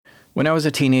When I was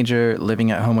a teenager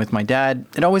living at home with my dad,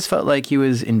 it always felt like he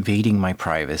was invading my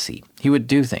privacy. He would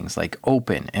do things like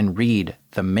open and read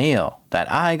the mail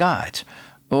that I got,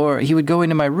 or he would go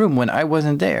into my room when I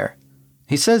wasn't there.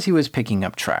 He says he was picking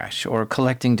up trash or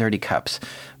collecting dirty cups,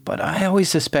 but I always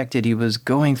suspected he was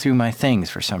going through my things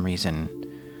for some reason.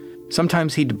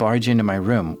 Sometimes he'd barge into my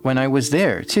room when I was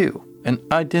there, too, and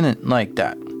I didn't like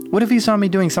that. What if he saw me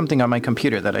doing something on my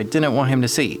computer that I didn't want him to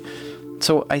see?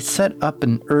 So I set up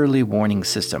an early warning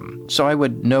system so I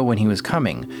would know when he was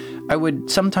coming. I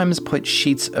would sometimes put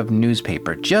sheets of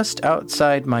newspaper just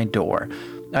outside my door.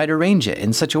 I'd arrange it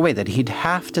in such a way that he'd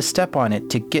have to step on it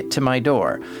to get to my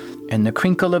door, and the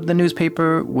crinkle of the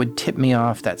newspaper would tip me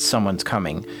off that someone's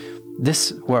coming.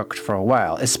 This worked for a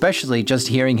while, especially just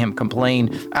hearing him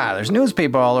complain, there's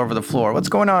newspaper all over the floor, what's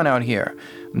going on out here?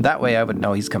 That way I would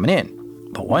know he's coming in.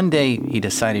 But one day, he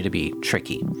decided to be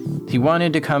tricky. He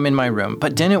wanted to come in my room,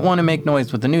 but didn't want to make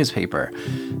noise with the newspaper.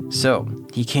 So,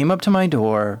 he came up to my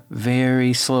door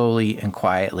very slowly and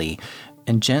quietly,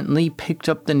 and gently picked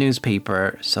up the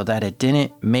newspaper so that it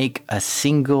didn't make a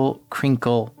single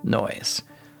crinkle noise.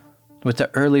 With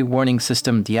the early warning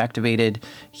system deactivated,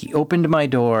 he opened my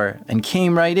door and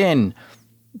came right in.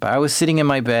 But I was sitting in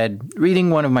my bed, reading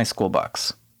one of my school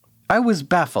books. I was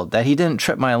baffled that he didn't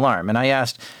trip my alarm, and I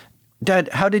asked, "Dad,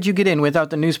 how did you get in without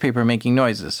the newspaper making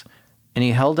noises?" And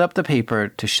he held up the paper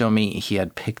to show me he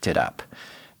had picked it up.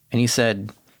 And he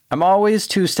said, "I'm always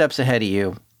 2 steps ahead of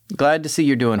you. Glad to see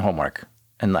you're doing homework,"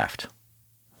 and left.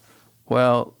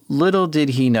 Well, little did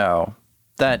he know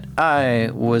that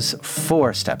I was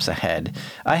 4 steps ahead.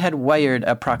 I had wired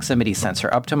a proximity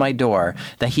sensor up to my door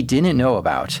that he didn't know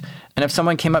about. And if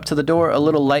someone came up to the door, a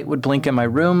little light would blink in my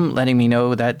room, letting me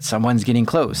know that someone's getting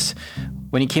close.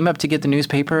 When he came up to get the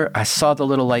newspaper, I saw the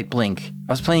little light blink.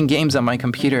 I was playing games on my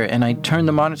computer, and I turned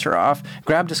the monitor off,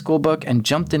 grabbed a school book, and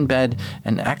jumped in bed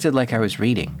and acted like I was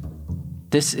reading.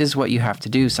 This is what you have to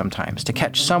do sometimes to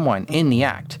catch someone in the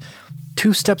act.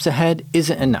 2 steps ahead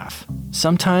isn't enough.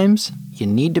 Sometimes you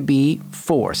need to be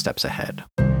 4 steps ahead.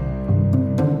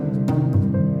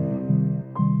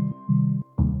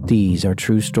 These are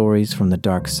true stories from the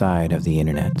dark side of the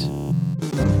internet.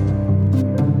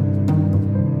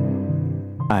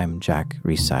 I'm Jack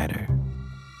Resider.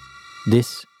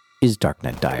 This is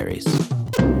Darknet Diaries.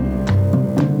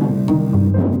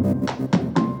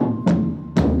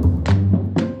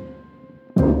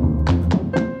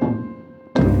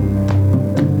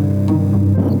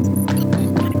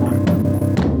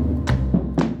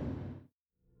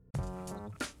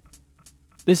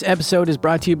 This episode is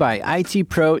brought to you by IT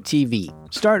Pro TV.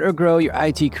 Start or grow your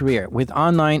IT career with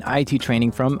online IT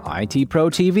training from IT Pro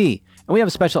TV. And we have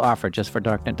a special offer just for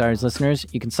Darknet Diaries listeners.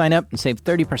 You can sign up and save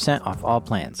 30% off all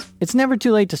plans. It's never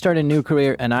too late to start a new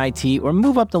career in IT or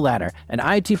move up the ladder, and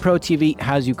IT Pro TV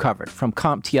has you covered, from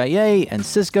CompTIA and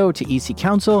Cisco to EC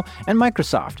Council and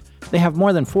Microsoft. They have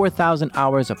more than 4,000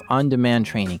 hours of on-demand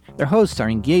training. Their hosts are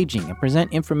engaging and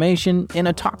present information in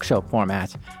a talk show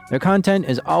format. Their content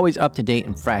is always up to date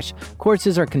and fresh.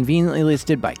 Courses are conveniently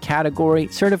listed by category,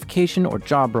 certification, or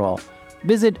job role.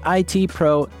 Visit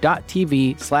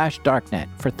itpro.tv/darknet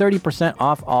for 30%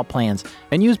 off all plans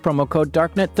and use promo code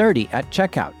DARKNET30 at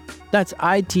checkout. That's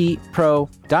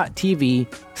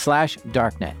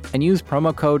itpro.tv/darknet and use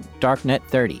promo code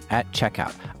DARKNET30 at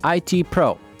checkout.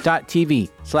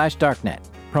 itpro.tv/darknet.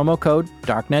 Promo code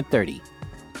DARKNET30.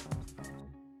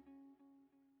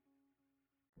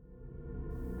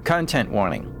 Content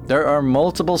warning. There are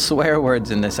multiple swear words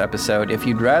in this episode. If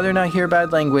you'd rather not hear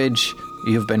bad language,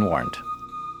 you've been warned.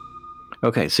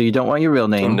 Okay, so you don't want your real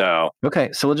name? No.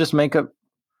 Okay, so we'll just make up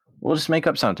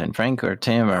something, Frank or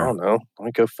Tim or... I don't know. Let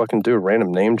me go fucking do a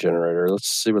random name generator. Let's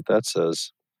see what that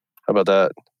says. How about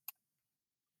that?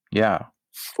 Yeah.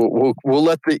 We'll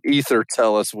let the ether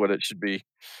tell us what it should be.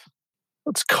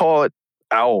 Let's call it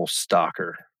Owl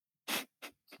Stalker.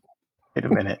 Wait a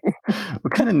minute.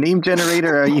 What kind of name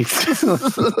generator are you? It's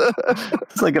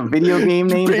like a video game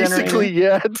name Basically, generator?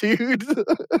 yeah, dude.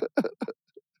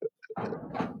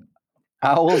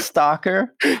 Owl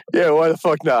Stalker? Yeah, why the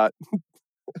fuck not?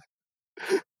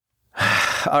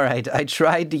 All right, I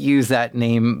tried to use that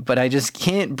name, but I just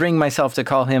can't bring myself to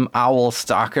call him Owl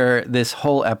Stalker this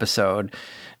whole episode.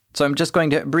 So I'm just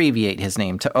going to abbreviate his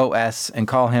name to OS and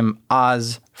call him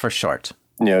Oz for short.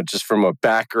 You know, just from a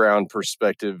background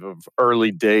perspective of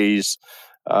early days,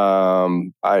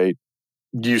 I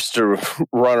used to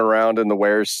run around in the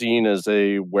Wares scene as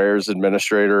a Wares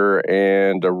administrator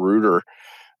and a router,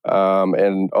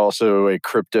 and also a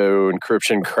crypto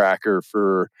encryption cracker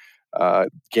for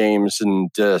games and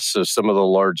disks. So some of the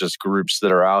largest groups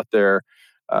that are out there.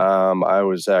 I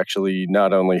was actually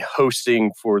not only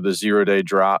hosting for the 0-day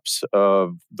drops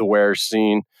of the wear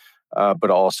scene,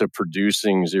 but also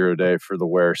producing 0-day for the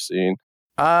wear scene.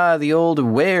 Ah, the old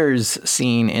wares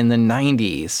scene in the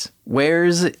 90s.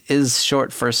 Wares is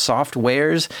short for soft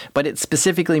wares, but it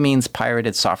specifically means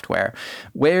pirated software.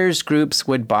 Wares groups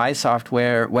would buy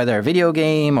software, whether a video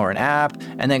game or an app,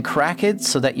 and then crack it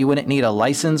so that you wouldn't need a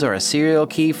license or a serial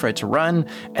key for it to run,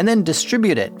 and then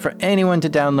distribute it for anyone to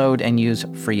download and use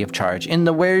free of charge. In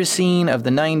the wares scene of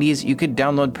the 90s, you could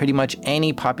download pretty much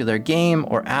any popular game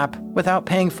or app without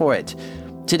paying for it.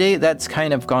 Today, that's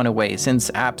kind of gone away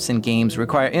since apps and games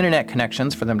require internet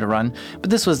connections for them to run, but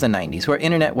this was the 90s where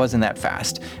internet wasn't that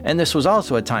fast, and this was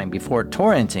also a time before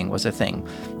torrenting was a thing.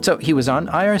 So he was on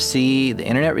IRC, the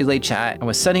Internet Relay Chat, and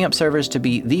was setting up servers to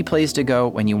be the place to go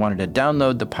when you wanted to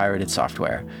download the pirated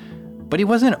software. But he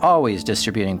wasn't always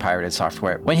distributing pirated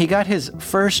software. When he got his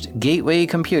first gateway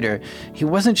computer, he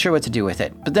wasn't sure what to do with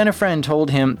it. But then a friend told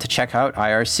him to check out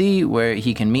IRC where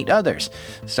he can meet others.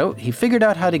 So he figured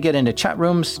out how to get into chat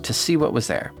rooms to see what was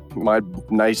there. My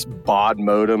nice baud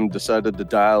modem decided to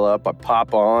dial up. I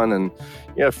pop on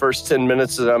and, first 10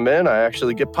 minutes that I'm in, I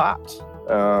actually get popped.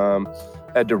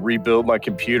 Had to rebuild my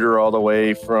computer all the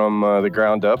way from the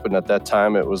ground up. And at that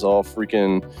time, it was all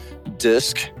freaking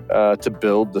disk to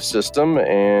build the system.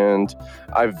 And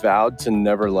I vowed to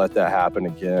never let that happen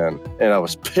again. And I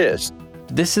was pissed.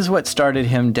 This is what started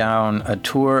him down a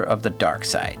tour of the dark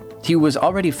side. He was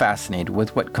already fascinated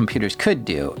with what computers could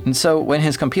do. And so when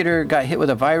his computer got hit with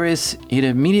a virus, it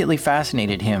immediately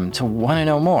fascinated him to want to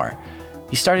know more.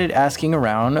 He started asking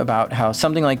around about how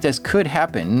something like this could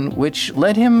happen, which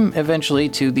led him eventually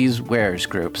to these wares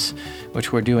groups,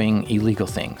 which were doing illegal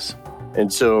things.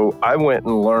 And so I went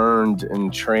and learned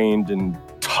and trained and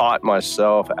taught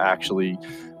myself actually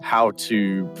how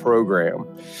to program.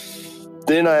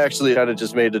 Then I actually kind of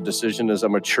just made a decision as I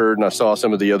matured and I saw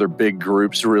some of the other big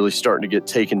groups really starting to get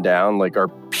taken down, like our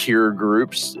peer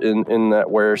groups in that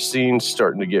ware scene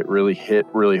starting to get really hit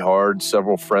really hard.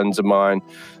 Several friends of mine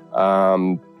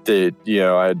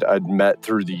that, I'd met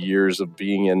through the years of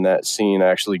being in that scene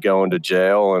actually going to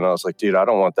jail. And I was like, dude, I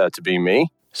don't want that to be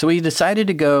me. So he decided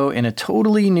to go in a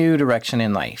totally new direction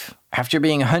in life. After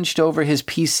being hunched over his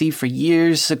PC for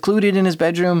years, secluded in his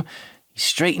bedroom, he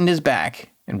straightened his back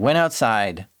and went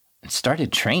outside and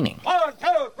started training. 1, 2,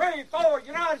 3, 4,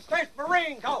 United States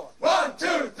Marine Corps. 1, 2,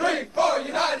 3, 4,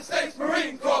 United States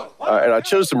Marine Corps. And I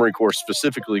chose the Marine Corps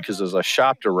specifically because as I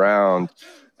shopped around,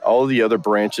 all the other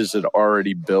branches had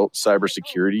already built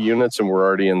cybersecurity units and were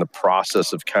already in the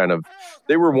process of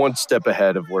they were one step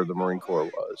ahead of where the Marine Corps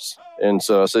was. And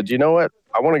so I said, you know what?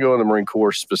 I want to go in the Marine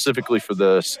Corps specifically for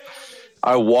this.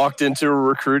 I walked into a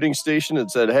recruiting station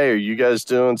and said, hey, are you guys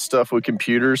doing stuff with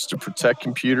computers to protect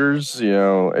computers?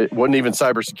 It wasn't even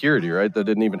cybersecurity, right? That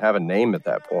didn't even have a name at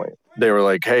that point. They were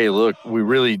like, hey, look, we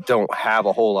really don't have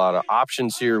a whole lot of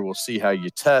options here. We'll see how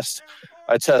you test.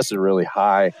 I tested really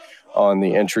high on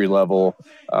the entry level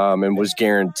and was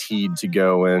guaranteed to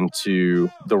go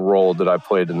into the role that I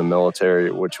played in the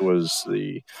military, which was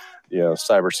the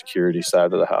cybersecurity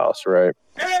side of the house, right?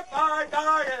 If I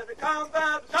die in the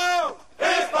combat zone,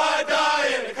 if I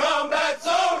die in the combat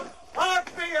zone,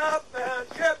 lock me up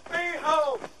and ship me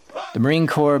home. The Marine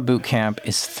Corps boot camp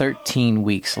is 13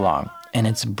 weeks long, and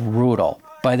it's brutal.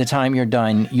 By the time you're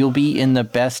done, you'll be in the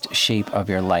best shape of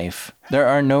your life. There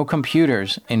are no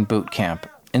computers in boot camp.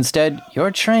 Instead,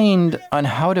 you're trained on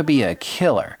how to be a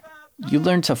killer. You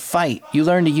learn to fight, you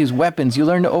learn to use weapons, you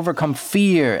learn to overcome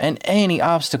fear and any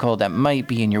obstacle that might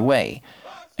be in your way.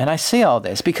 And I say all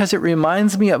this because it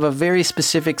reminds me of a very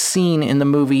specific scene in the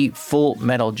movie Full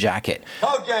Metal Jacket.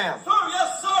 Toe jam. Sir,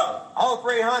 yes, sir. All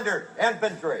 300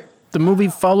 infantry. The movie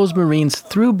follows Marines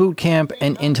through boot camp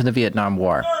and into the Vietnam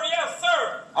War. Sir, yes,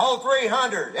 sir. All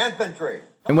 300 infantry.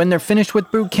 And when they're finished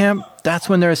with boot camp, that's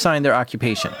when they're assigned their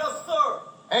occupation. Yes, sir.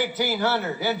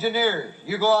 1,800 engineers.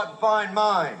 You go out and find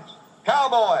mines.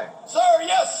 Cowboy. Sir,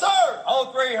 yes, sir.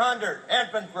 All 300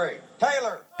 infantry.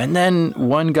 Taylor. And then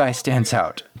one guy stands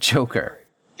out, Joker.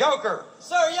 Joker.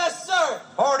 Sir, yes, sir.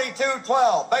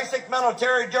 4212, basic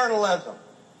military journalism.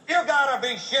 You gotta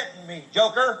be shitting me,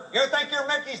 Joker. You think you're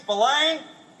Mickey Spillane?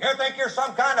 You think you're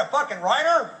some kind of fucking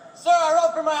writer? Sir, I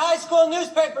wrote for my high school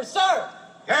newspaper, sir.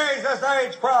 Jesus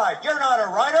H. Christ, you're not a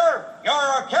writer. You're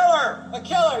a killer. A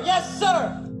killer, yes,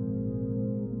 sir.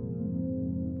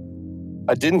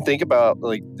 I didn't think about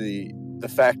the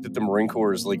fact that the Marine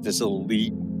Corps is like this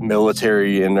elite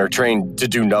military and they're trained to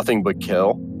do nothing but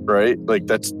kill, right? Like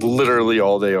that's literally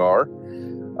all they are.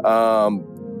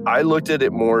 I looked at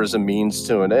it more as a means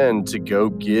to an end to go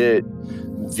get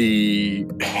the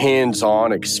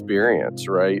hands-on experience,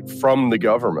 right, from the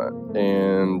government,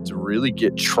 and to really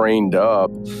get trained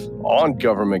up on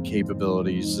government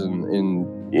capabilities.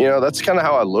 And that's kind of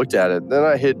how I looked at it. Then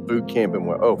I hit boot camp and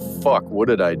went, oh, fuck, what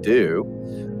did I do?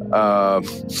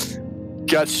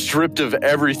 Got stripped of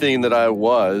everything that I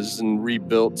was and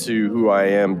rebuilt to who I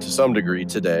am to some degree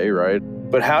today, right?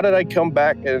 But how did I come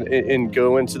back and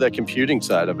go into that computing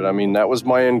side of it? I mean, that was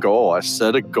my end goal. I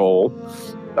set a goal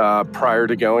prior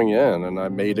to going in, and I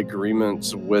made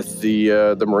agreements with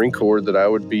the Marine Corps that I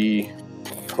would be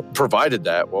provided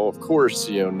that. Well, of course,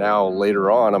 now later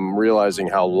on, I'm realizing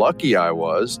how lucky I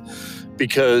was,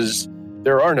 because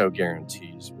there are no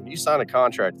guarantees. When you sign a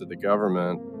contract with the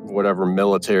government, whatever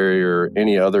military or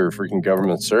any other freaking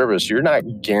government service, you're not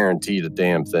guaranteed a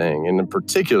damn thing, and in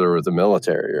particular with the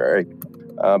military, right?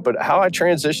 But how I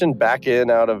transitioned back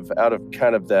in out of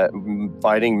kind of that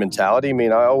fighting mentality, I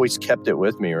mean, I always kept it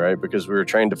with me, right? Because we were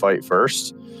trained to fight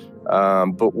first.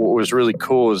 But what was really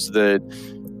cool is that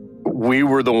we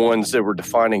were the ones that were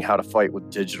defining how to fight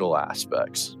with digital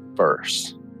aspects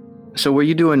first. So were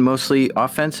you doing mostly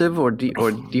offensive or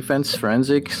defense,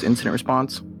 forensics, incident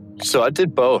response? So I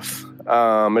did both.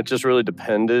 It just really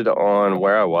depended on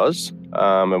where I was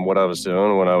and what I was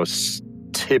doing. When I was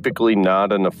typically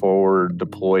not in a forward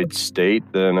deployed state,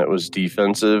 then it was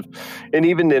defensive. And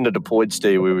even in a deployed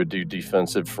state, we would do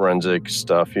defensive forensic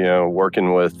stuff,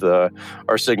 working with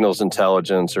our signals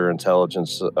intelligence or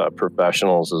intelligence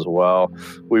professionals as well.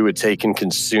 We would take and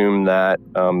consume that.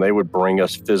 They would bring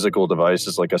us physical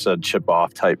devices, like I said, chip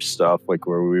off type stuff, like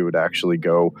where we would actually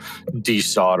go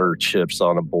desolder chips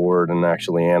on a board and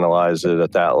actually analyze it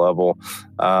at that level.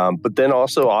 But then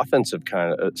also offensive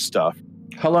kind of stuff.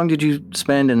 How long did you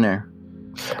spend in there?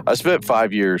 I spent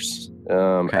 5 years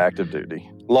active duty.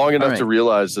 Long enough to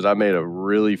realize that I made a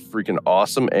really freaking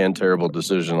awesome and terrible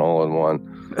decision all in one.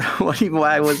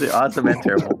 Why was it awesome and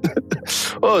terrible?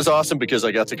 Well, it was awesome because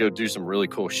I got to go do some really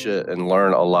cool shit and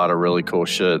learn a lot of really cool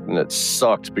shit. And it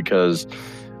sucked because,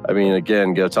 I mean,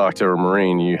 again, go talk to a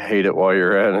Marine. You hate it while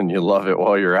you're in and you love it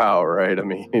while you're out, right? I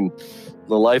mean,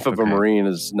 the life of a Marine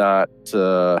is not,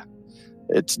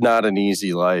 it's not an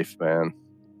easy life, man.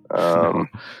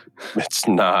 It's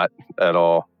not at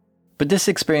all. But this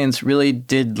experience really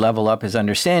did level up his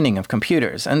understanding of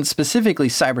computers, and specifically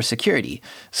cybersecurity.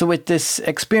 So with this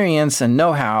experience and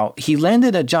know-how, he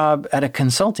landed a job at a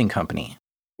consulting company.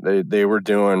 They were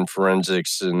doing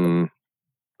forensics and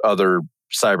other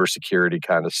cybersecurity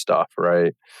kind of stuff,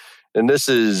 right? And this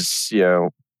is,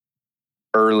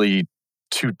 early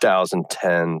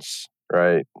 2010s,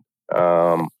 right?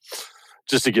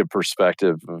 Just to give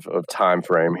perspective of time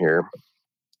frame here.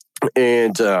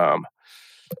 And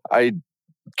I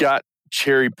got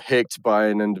cherry picked by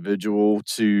an individual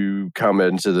to come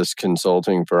into this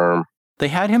consulting firm. They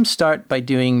had him start by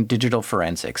doing digital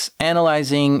forensics,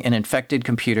 analyzing an infected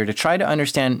computer to try to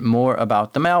understand more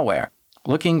about the malware,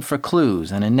 looking for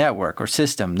clues in a network or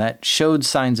system that showed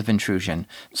signs of intrusion,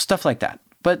 stuff like that.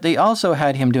 But they also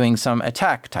had him doing some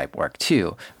attack type work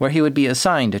too, where he would be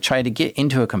assigned to try to get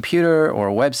into a computer or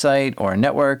a website or a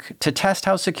network to test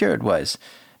how secure it was.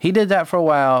 He did that for a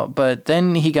while, but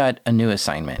then he got a new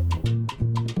assignment.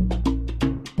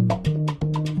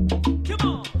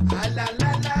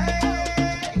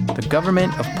 The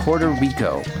government of Puerto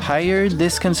Rico hired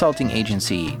this consulting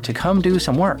agency to come do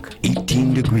some work.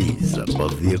 18 degrees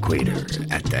above the equator,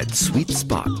 at that sweet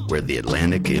spot where the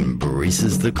Atlantic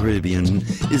embraces the Caribbean,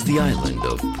 is the island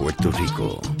of Puerto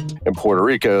Rico. In Puerto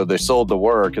Rico, they sold the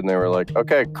work and they were like,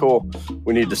 okay, cool.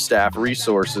 We need to staff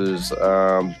resources.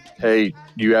 Hey,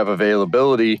 you have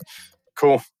availability.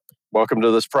 Cool. Welcome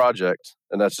to this project.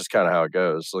 And that's just kind of how it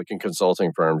goes. Like in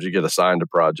consulting firms, you get assigned to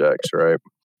projects, right?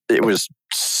 It was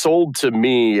sold to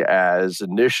me as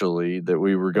initially that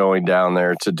we were going down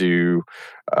there to do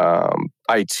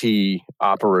IT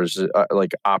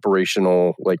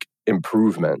operational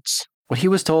improvements. What he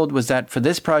was told was that for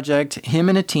this project, him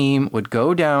and a team would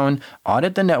go down,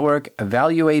 audit the network,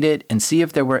 evaluate it, and see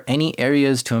if there were any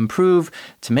areas to improve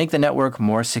to make the network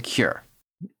more secure.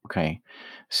 Okay,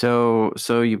 so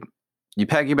you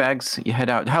pack your bags, you head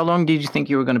out. How long did you think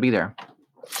you were going to be there?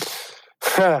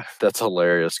 That's a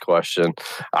hilarious question.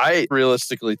 I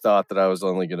realistically thought that I was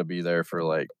only going to be there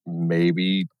for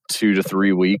maybe 2 to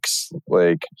 3 weeks,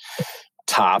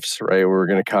 tops, right? We're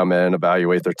going to come in,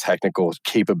 evaluate their technical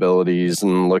capabilities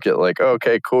and look at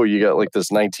okay, cool. You got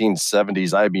this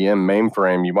 1970s IBM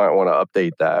mainframe. You might want to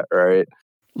update that, right?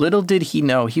 Little did he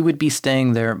know he would be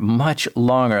staying there much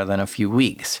longer than a few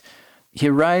weeks. He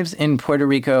arrives in Puerto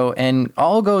Rico and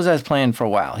all goes as planned for a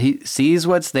while. He sees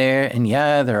what's there, and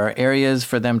yeah, there are areas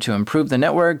for them to improve the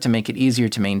network to make it easier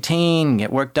to maintain,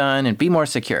 get work done, and be more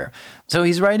secure. So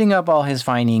he's writing up all his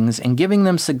findings and giving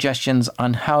them suggestions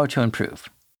on how to improve.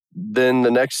 Then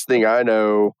the next thing I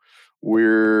know,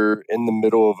 we're in the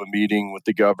middle of a meeting with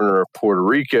the governor of Puerto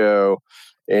Rico,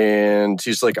 and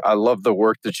he's like, I love the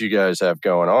work that you guys have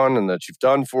going on and that you've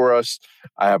done for us.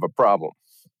 I have a problem.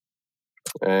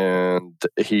 And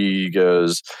he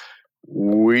goes,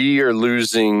 we are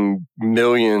losing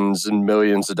millions and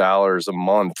millions of dollars a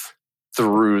month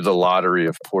through the lottery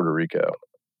of Puerto Rico,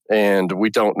 and we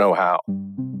don't know how.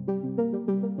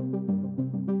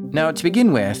 Now, to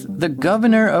begin with, the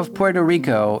governor of Puerto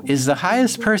Rico is the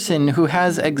highest person who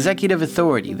has executive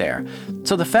authority there.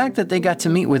 So the fact that they got to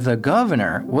meet with the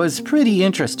governor was pretty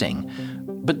interesting.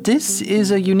 But this is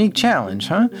a unique challenge,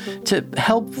 huh? To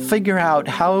help figure out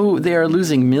how they are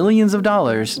losing millions of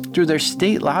dollars through their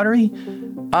state lottery?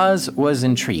 Oz was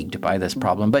intrigued by this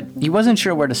problem, but he wasn't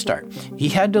sure where to start. He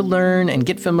had to learn and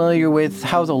get familiar with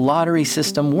how the lottery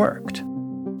system worked.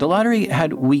 The lottery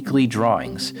had weekly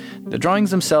drawings. The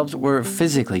drawings themselves were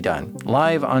physically done,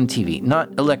 live on TV, not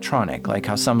electronic like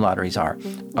how some lotteries are.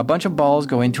 A bunch of balls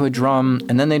go into a drum,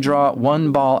 and then they draw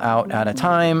one ball out at a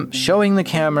time, showing the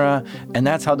camera, and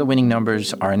that's how the winning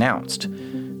numbers are announced.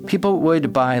 People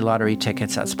would buy lottery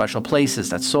tickets at special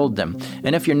places that sold them,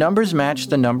 and if your numbers match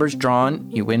the numbers drawn,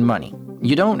 you win money.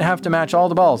 You don't have to match all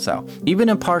the balls, though. Even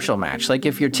a partial match, like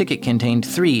if your ticket contained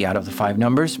 3 out of the 5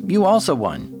 numbers, you also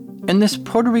won. And this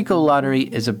Puerto Rico lottery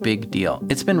is a big deal.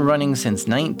 It's been running since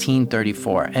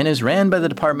 1934 and is ran by the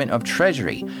Department of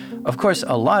Treasury. Of course,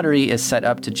 a lottery is set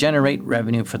up to generate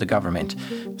revenue for the government,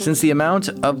 since the amount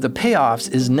of the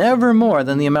payoffs is never more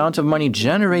than the amount of money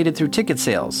generated through ticket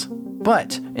sales.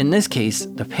 But in this case,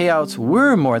 the payouts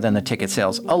were more than the ticket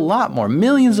sales. A lot more.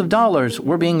 Millions of dollars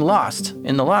were being lost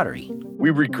in the lottery.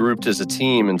 We regrouped as a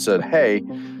team and said, hey,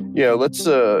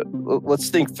 let's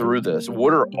think through this.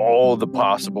 What are all the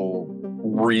possible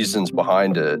reasons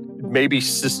behind it? Maybe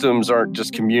systems aren't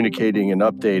just communicating and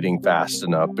updating fast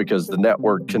enough because the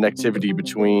network connectivity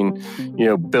between,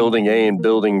 building A and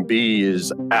building B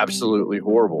is absolutely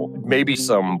horrible. Maybe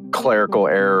some clerical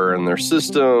error in their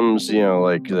systems,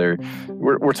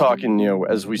 we're talking,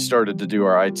 as we started to do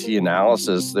our IT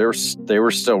analysis, they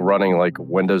were still running like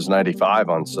Windows 95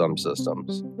 on some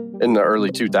systems in the early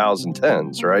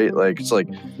 2010s, right?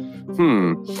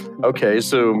 Okay,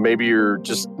 so maybe your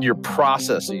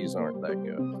processes aren't that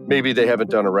good. Maybe they haven't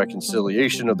done a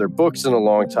reconciliation of their books in a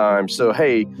long time. So,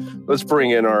 hey, let's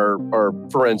bring in our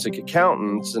forensic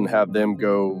accountants and have them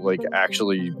go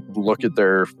actually look at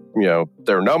their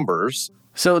numbers.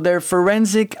 So their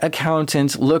forensic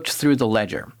accountant looked through the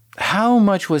ledger. How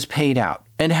much was paid out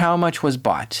and how much was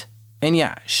bought? And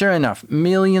yeah, sure enough,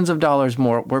 millions of dollars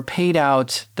more were paid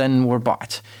out than were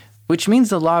bought, which means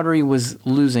the lottery was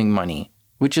losing money,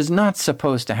 which is not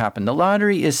supposed to happen. The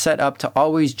lottery is set up to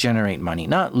always generate money,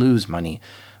 not lose money.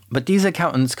 But these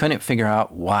accountants couldn't figure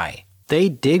out why. They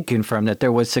did confirm that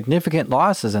there was significant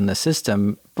losses in the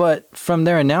system, but from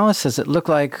their analysis, it looked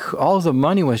like all the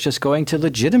money was just going to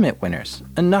legitimate winners,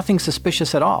 and nothing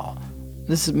suspicious at all.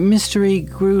 This mystery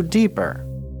grew deeper.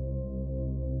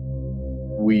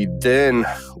 We then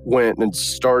went and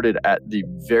started at the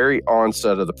very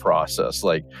onset of the process.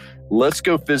 Let's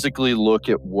go physically look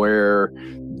at where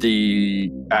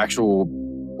the actual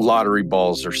lottery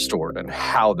balls are stored and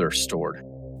how they're stored.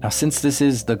 Now, since this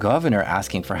is the governor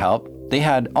asking for help, they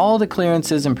had all the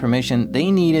clearances and permission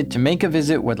they needed to make a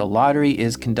visit where the lottery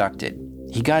is conducted.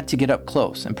 He got to get up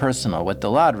close and personal with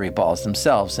the lottery balls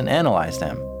themselves and analyze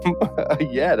them.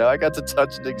 I got to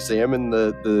touch and examine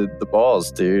the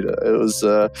balls, dude. It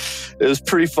was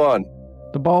pretty fun.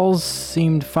 The balls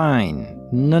seemed fine.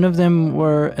 None of them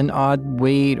were an odd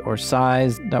weight or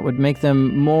size that would make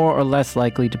them more or less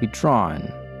likely to be drawn.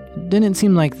 It didn't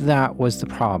seem like that was the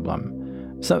problem.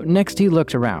 So next he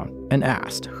looked around and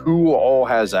asked, who all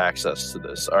has access to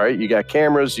this? All right, you got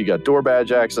cameras, you got door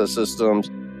badge access systems.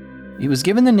 He was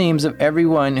given the names of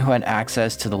everyone who had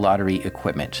access to the lottery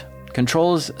equipment.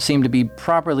 Controls seemed to be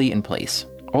properly in place.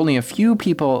 Only a few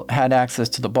people had access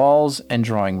to the balls and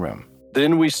drawing room.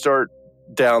 Then we start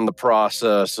down the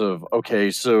process of, okay,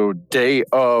 so day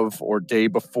of or day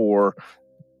before,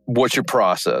 what's your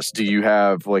process? Do you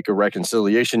have a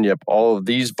reconciliation? Yep, all of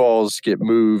these balls get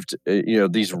moved,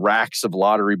 these racks of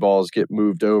lottery balls get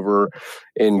moved over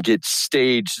and get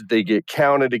staged. They get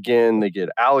counted again, they get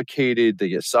allocated, they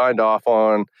get signed off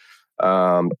on.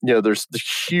 There's the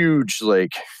huge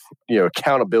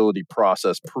accountability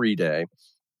process pre-day.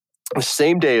 The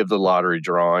same day of the lottery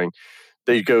drawing,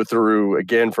 They go through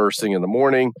again first thing in the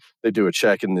morning. They do a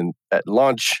check and then at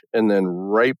lunch, and then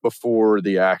right before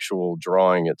the actual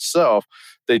drawing itself,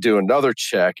 they do another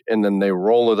check, and then they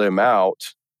roll them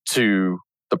out to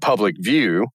the public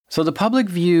view. So the public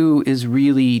view is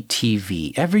really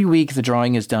TV. Every week, the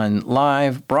drawing is done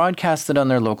live, broadcasted on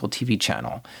their local TV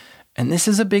channel. And this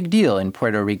is a big deal in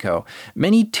Puerto Rico.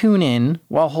 Many tune in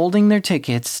while holding their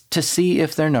tickets to see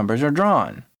if their numbers are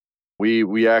drawn.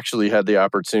 We actually had the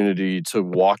opportunity to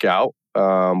walk out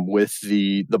with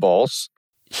the balls.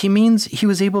 He means he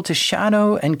was able to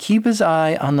shadow and keep his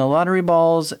eye on the lottery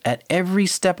balls at every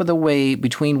step of the way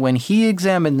between when he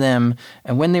examined them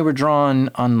and when they were drawn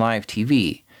on live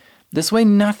TV. This way,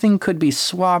 nothing could be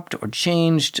swapped or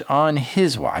changed on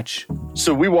his watch.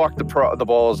 So we walked the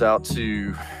balls out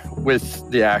with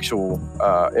the actual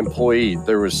employee.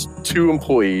 There was 2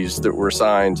 employees that were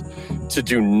assigned to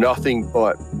do nothing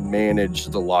but manage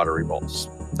the lottery balls.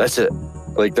 That's it.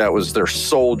 Like, that was their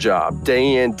sole job,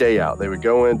 day in, day out. They would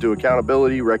go in, do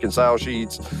accountability, reconcile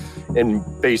sheets, and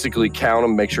basically count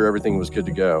them, make sure everything was good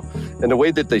to go. And the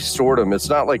way that they stored them, it's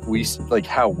not like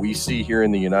how we see here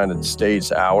in the United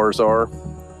States ours are,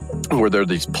 where they're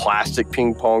these plastic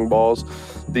ping pong balls.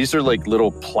 These are like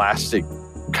little plastic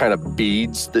kind of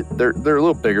beads that they're a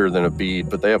little bigger than a bead,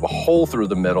 but they have a hole through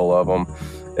the middle of them,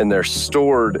 and they're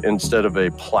stored instead of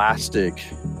a plastic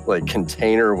like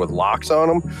container with locks on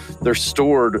them. They're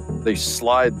stored. They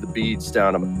slide the beads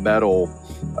down a metal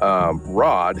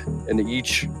rod, and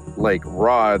each like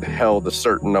rod held a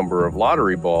certain number of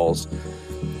lottery balls,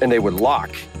 and they would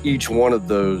lock each one of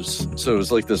those. So it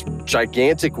was like this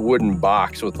gigantic wooden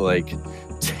box with like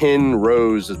 10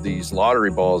 rows of these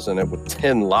lottery balls in it with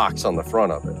 10 locks on the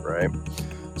front of it, right?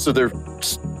 So they're,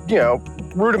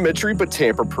 rudimentary but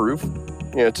tamper-proof,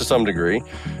 to some degree.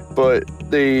 But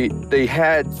they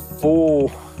had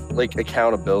full like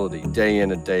accountability day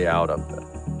in and day out of them.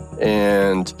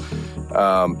 And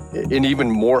even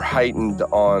more heightened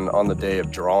on the day of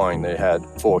drawing, they had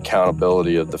full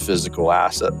accountability of the physical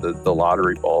asset, the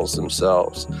lottery balls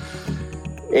themselves.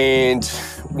 And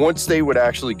once they would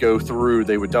actually go through,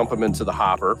 they would dump them into the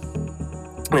hopper,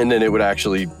 and then it would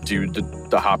actually do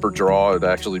the hopper draw. It would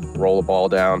actually roll a ball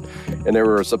down, and there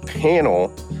was a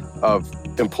panel of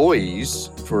employees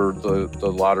for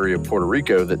the Lottery of Puerto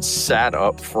Rico that sat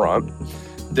up front.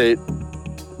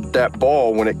 That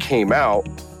ball, when it came out,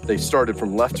 they started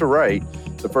from left to right.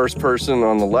 The first person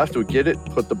on the left would get it,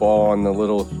 put the ball on the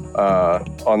little,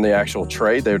 on the actual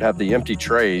tray. They would have the empty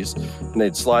trays, and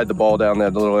they'd slide the ball down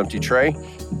that little empty tray,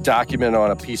 document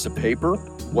on a piece of paper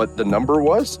what the number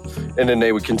was, and then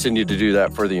they would continue to do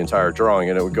that for the entire drawing,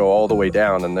 and it would go all the way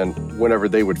down. And then whenever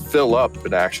they would fill up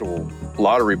an actual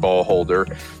lottery ball holder,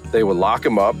 they would lock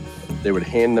them up. They would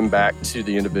hand them back to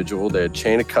the individual. They had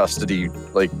chain of custody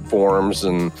like forms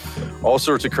and all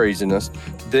sorts of craziness.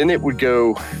 Then it would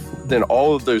go, then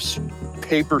all of those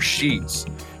paper sheets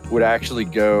would actually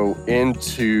go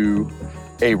into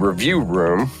a review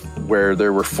room where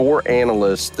there were 4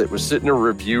 analysts that would sit in a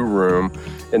review room,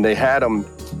 and they had them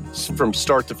from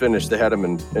start to finish. They had them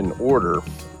in order.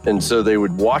 And so they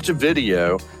would watch a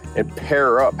video and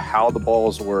pair up how the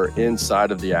balls were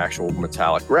inside of the actual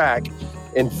metallic rack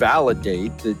and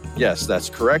validate that, yes, that's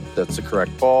correct. That's the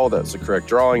correct ball. That's the correct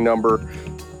drawing number,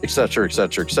 et cetera, et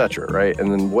cetera, et cetera, right?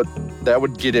 And then what that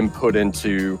would get input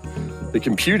into the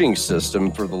computing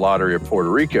system for the Lottery of Puerto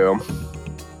Rico.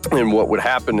 And what would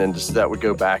happen is that would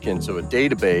go back into a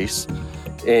database,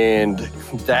 and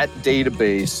that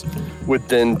database would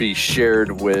then be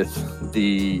shared with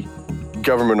the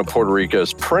government of Puerto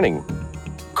Rico's printing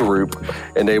group,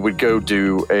 and they would go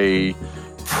do a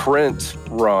print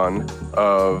run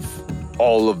of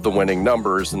all of the winning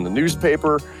numbers in the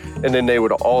newspaper. And then they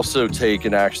would also take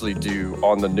and actually do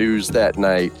on the news that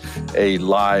night a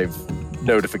live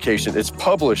notification. It's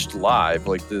published live,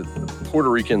 like the Puerto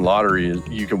Rican lottery,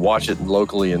 you can watch it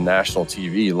locally in national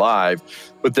TV live,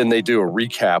 but then they do a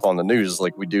recap on the news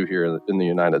like we do here in the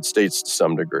United States to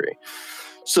some degree.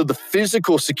 So the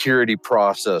physical security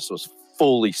process was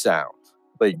fully sound.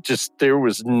 Like, just there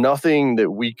was nothing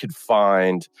that we could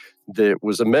find that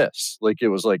was amiss. Like, it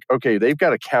was like, okay, they've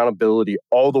got accountability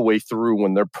all the way through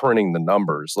when they're printing the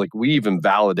numbers. Like, we even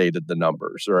validated the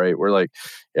numbers, right? We're like,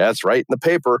 yeah, it's right in the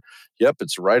paper. Yep,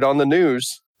 it's right on the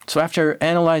news. So after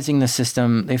analyzing the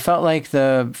system, they felt like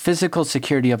the physical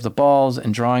security of the balls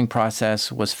and drawing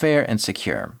process was fair and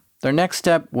secure. Their next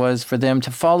step was for them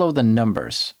to follow the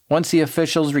numbers. Once the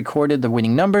officials recorded the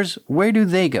winning numbers, where do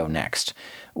they go next?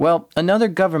 Well, another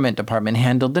government department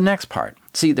handled the next part.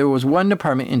 See, there was one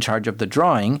department in charge of the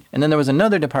drawing, and then there was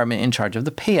another department in charge of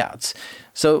the payouts.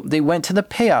 So they went to the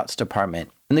payouts department.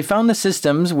 and they found the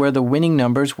systems where the winning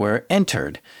numbers were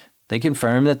entered. They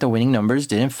confirmed that the winning numbers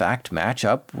did in fact match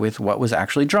up with what was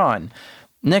actually drawn.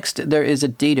 Next, there is a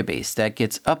database that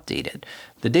gets updated.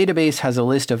 The database has a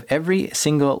list of every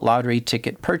single lottery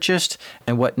ticket purchased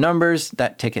and what numbers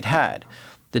that ticket had.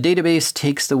 The database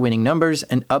takes the winning numbers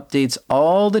and updates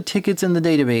all the tickets in the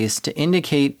database to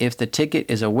indicate if the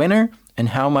ticket is a winner and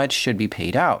how much should be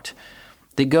paid out.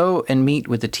 They go and meet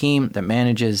with the team that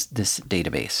manages this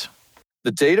database.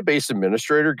 The database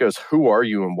administrator goes, "Who are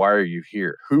you and why are you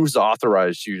here? Who's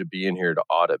authorized you to be in here to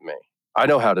audit me? I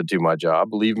know how to do my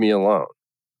job. Leave me alone."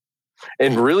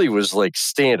 And really was like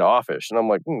standoffish. And I'm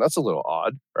like, that's a little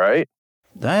odd, right?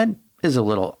 That is a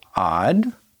little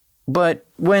odd. But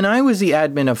when I was the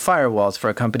admin of firewalls for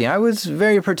a company, I was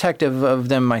very protective of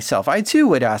them myself. I too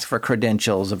would ask for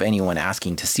credentials of anyone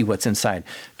asking to see what's inside,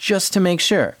 just to make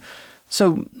sure.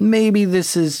 So maybe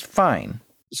this is fine.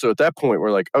 So at that point,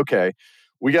 we're like, okay,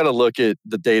 we got to look at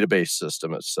the database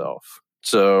system itself.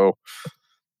 So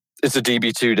it's a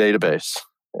DB2 database.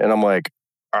 And I'm like,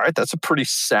 all right, that's a pretty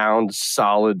sound,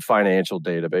 solid financial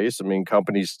database. I mean,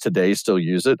 companies today still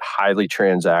use it. Highly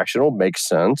transactional, makes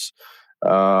sense.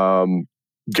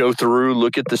 Go through,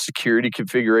 look at the security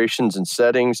configurations and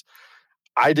settings.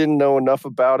 I didn't know enough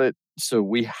about it, so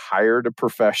we hired a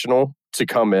professional to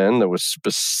come in that was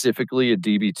specifically a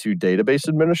DB2 database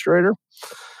administrator.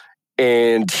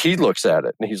 And he looks at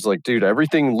it and he's like, dude,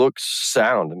 everything looks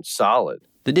sound and solid.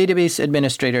 The database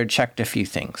administrator checked a few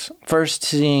things. First,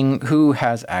 seeing who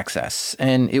has access,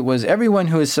 and it was everyone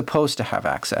who is supposed to have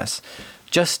access.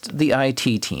 Just the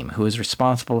IT team who is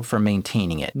responsible for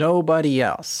maintaining it. Nobody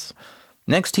else.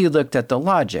 Next, he looked at the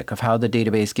logic of how the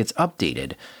database gets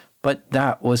updated. But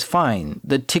that was fine.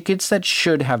 The tickets that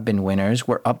should have been winners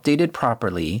were updated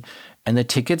properly, and the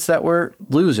tickets that were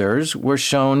losers were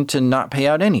shown to not pay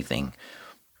out anything.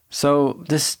 So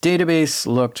this database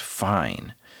looked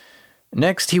fine.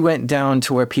 Next, he went down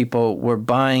to where people were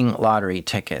buying lottery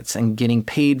tickets and getting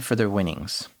paid for their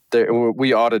winnings.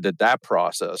 We audited that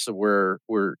process where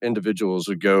individuals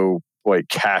would go like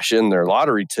cash in their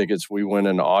lottery tickets. We went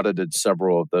and audited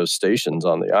several of those stations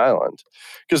on the island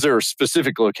because there were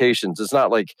specific locations. It's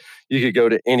not like you could go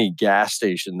to any gas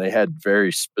station. They had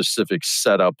very specific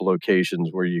setup locations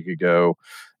where you could go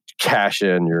cash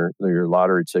in your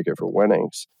lottery ticket for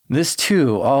winnings. This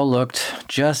too all looked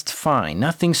just fine.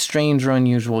 Nothing strange or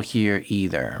unusual here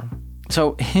either.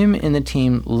 So him and the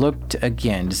team looked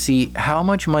again to see how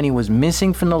much money was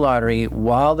missing from the lottery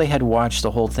while they had watched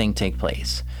the whole thing take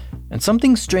place. And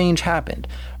something strange happened.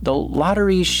 The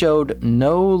lottery showed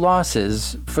no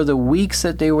losses for the weeks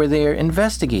that they were there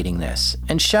investigating this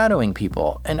and shadowing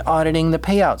people and auditing the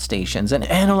payout stations and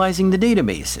analyzing the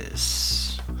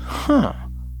databases.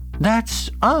 That's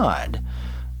odd.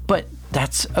 But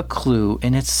that's a clue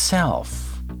in itself.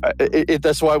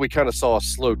 That's why we kind of saw a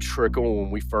slow trickle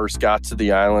when we first got to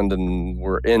the island and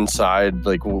were inside.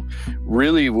 Like,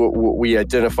 really, what we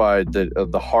identified that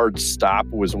the hard stop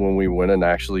was when we went and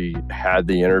actually had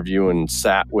the interview and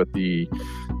sat with the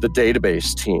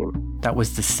database team. That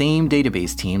was the same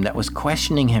database team that was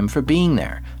questioning him for being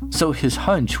there. So his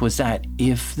hunch was that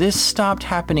if this stopped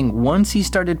happening once he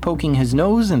started poking his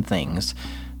nose in things,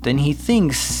 then he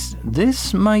thinks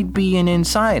this might be an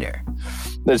insider.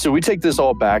 And so we take this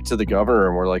all back to the governor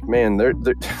and we're like, man,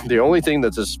 the only thing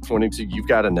that this is pointing to, you've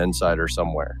got an insider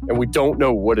somewhere. And we don't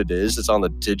know what it is. It's on the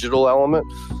digital element.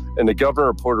 And the governor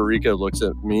of Puerto Rico looks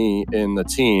at me and the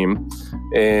team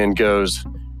and goes,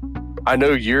 I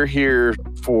know you're here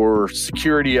for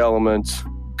security elements.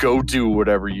 Go do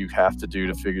whatever you have to do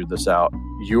to figure this out.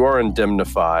 You are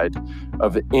indemnified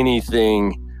of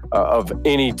anything of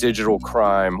any digital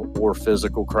crime or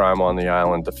physical crime on the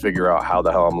island to figure out how the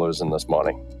hell I'm losing this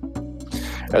money.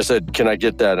 I said, can I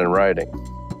get that in writing?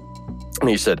 And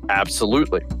he said,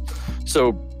 absolutely.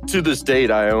 So to this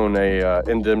date, I own a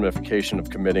indemnification of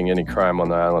committing any crime on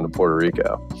the island of Puerto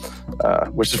Rico,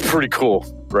 which is pretty cool,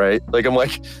 right? Like, I'm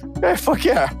like, fuck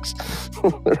yeah.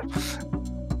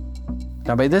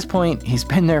 Now, by this point, he's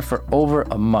been there for over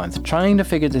a month trying to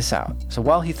figure this out. So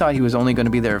while he thought he was only going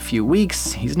to be there a few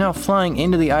weeks, he's now flying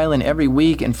into the island every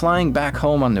week and flying back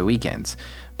home on the weekends.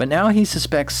 But now he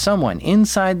suspects someone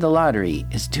inside the lottery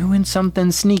is doing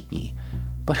something sneaky.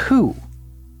 But who?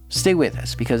 Stay with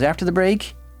us, because after the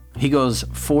break, he goes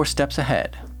 4 steps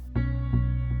ahead.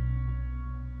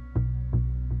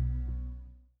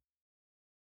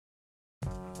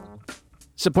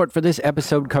 Support for this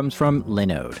episode comes from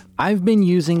Linode. I've been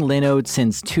using Linode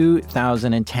since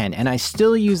 2010, and I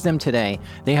still use them today.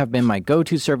 They have been my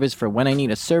go-to service for when I need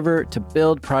a server to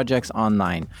build projects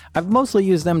online. I've mostly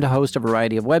used them to host a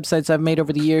variety of websites I've made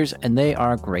over the years, and they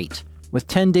are great. With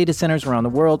 10 data centers around the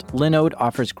world, Linode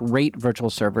offers great virtual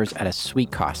servers at a sweet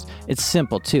cost. It's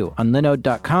simple too. On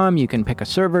linode.com, you can pick a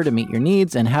server to meet your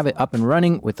needs and have it up and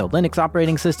running with the Linux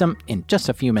operating system in just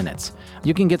a few minutes.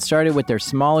 You can get started with their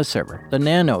smallest server, the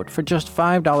Nanode, for just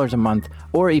 $5 a month,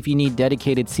 or if you need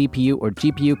dedicated CPU or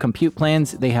GPU compute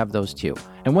plans, they have those too.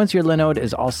 And once your Linode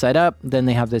is all set up, then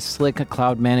they have this slick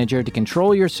cloud manager to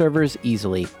control your servers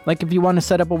easily. Like if you want to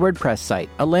set up a WordPress site,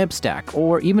 a LAMP stack,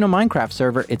 or even a Minecraft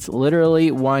server, it's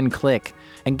literally one click.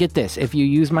 And get this, if you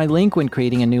use my link when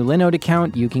creating a new Linode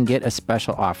account, you can get a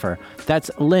special offer.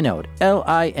 That's Linode,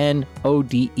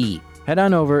 Linode. Head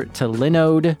on over to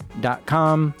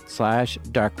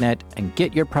linode.com/darknet and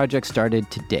get your project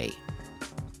started today.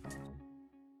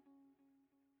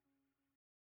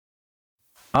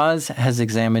 Oz has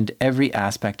examined every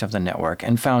aspect of the network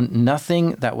and found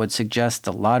nothing that would suggest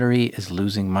the lottery is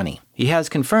losing money. He has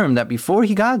confirmed that before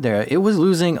he got there, it was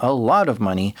losing a lot of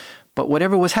money, but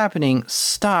whatever was happening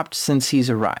stopped since he's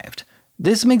arrived.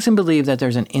 This makes him believe that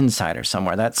there's an insider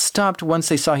somewhere that stopped once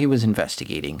they saw he was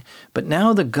investigating. But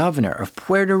now the governor of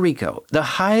Puerto Rico, the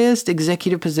highest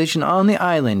executive position on the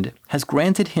island, has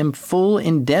granted him full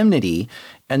indemnity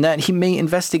and that he may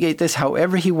investigate this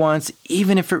however he wants,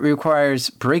 even if it requires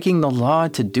breaking the law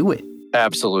to do it.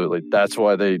 Absolutely. That's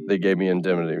why they gave me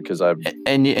indemnity, because I've...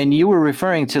 And you were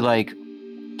referring to,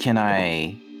 can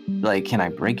I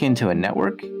break into a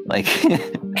network?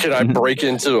 Can I break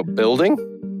into a building?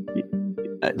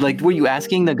 Were you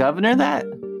asking the governor that?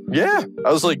 Yeah.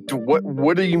 I was like,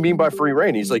 what do you mean by free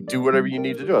reign? He's like, do whatever you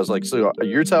need to do. I was like, so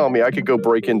you're telling me I could go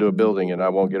break into a building and I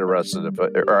won't get arrested?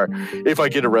 If I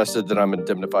get arrested, then I'm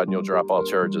indemnified and you'll drop all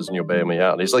charges and you'll bail me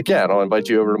out. And he's like, yeah, and I'll invite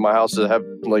you over to my house to have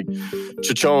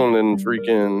chichon and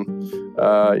freaking,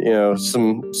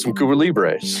 some Cuba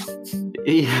Libres.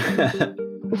 Yeah.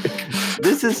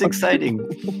 This is exciting.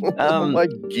 I'm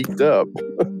geeked up.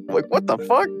 What the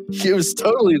fuck? It was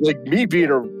totally me being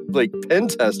a pen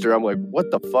tester. I'm like,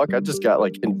 what the fuck? I just got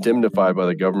indemnified by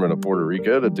the government of Puerto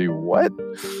Rico to do what?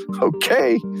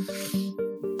 Okay.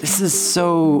 This is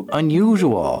so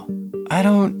unusual.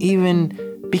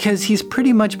 Because he's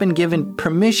pretty much been given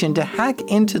permission to hack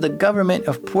into the government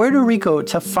of Puerto Rico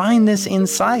to find this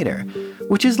insider,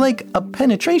 which is like a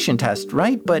penetration test,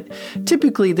 right? But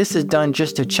typically this is done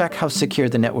just to check how secure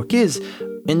the network is.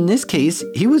 In this case,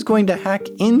 he was going to hack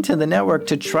into the network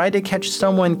to try to catch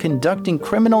someone conducting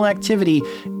criminal activity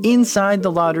inside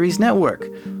the lottery's network.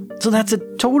 So that's a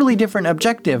totally different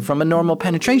objective from a normal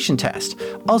penetration test.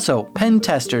 Also, pen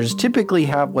testers typically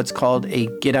have what's called a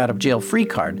get-out-of-jail-free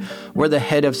card, where the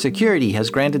head of security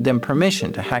has granted them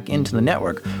permission to hack into the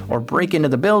network or break into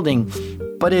the building.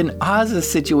 But in Oz's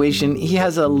situation, he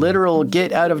has a literal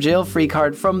get-out-of-jail-free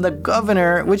card from the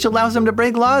governor, which allows him to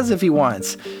break laws if he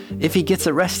wants. If he gets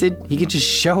arrested, he can just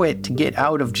show it to get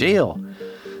out of jail.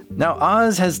 Now,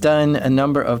 Oz has done a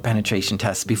number of penetration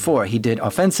tests before. He did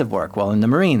offensive work while in the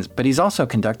Marines, but he's also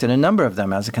conducted a number of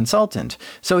them as a consultant.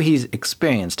 So he's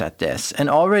experienced at this and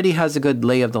already has a good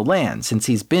lay of the land since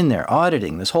he's been there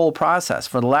auditing this whole process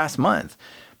for the last month.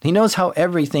 He knows how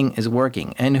everything is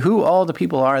working and who all the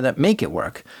people are that make it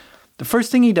work. The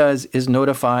first thing he does is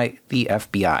notify the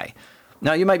FBI.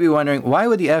 Now, you might be wondering, why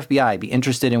would the FBI be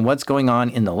interested in what's going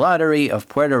on in the lottery of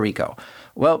Puerto Rico?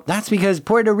 Well, that's because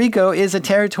Puerto Rico is a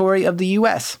territory of the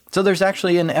U.S., so there's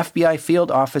actually an FBI field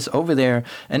office over there,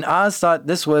 and Oz thought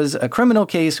this was a criminal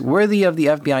case worthy of the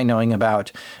FBI knowing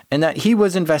about, and that he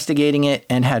was investigating it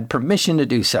and had permission to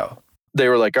do so. They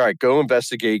were like, all right, go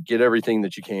investigate, get everything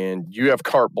that you can. You have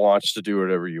carte blanche to do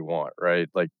whatever you want, right?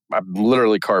 I'm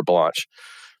literally carte blanche.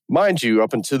 Mind you,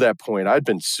 up until that point, I'd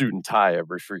been suit and tie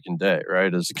every freaking day,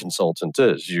 right? As a consultant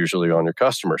is, usually on your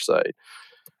customer site.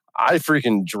 I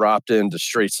freaking dropped into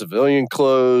straight civilian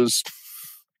clothes,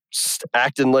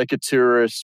 acting like a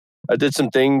tourist. I did some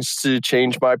things to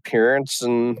change my appearance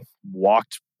and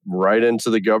walked right into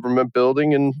the government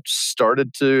building and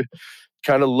started to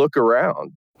kind of look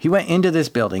around. He went into this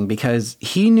building because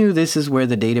he knew this is where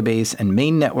the database and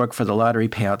main network for the lottery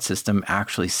payout system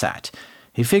actually sat.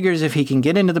 He figures if he can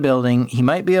get into the building, he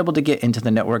might be able to get into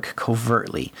the network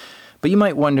covertly. But you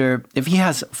might wonder, if he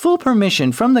has full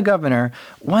permission from the governor,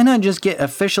 why not just get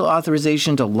official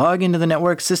authorization to log into the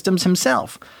network systems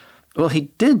himself? Well, he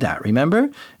did that, remember?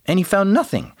 And he found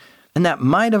nothing. And that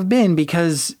might have been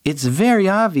because it's very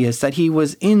obvious that he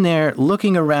was in there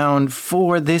looking around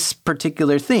for this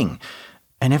particular thing.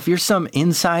 And if you're some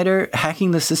insider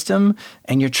hacking the system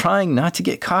and you're trying not to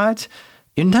get caught,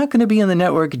 you're not going to be on the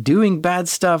network doing bad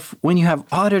stuff when you have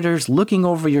auditors looking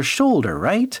over your shoulder,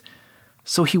 right?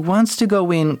 So he wants to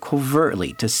go in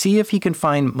covertly to see if he can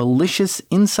find malicious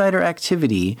insider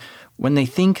activity when they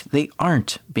think they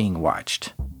aren't being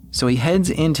watched. So he heads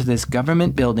into this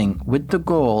government building with the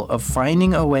goal of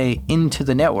finding a way into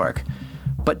the network.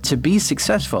 But to be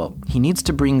successful, he needs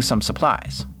to bring some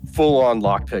supplies. Full-on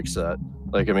lockpick set.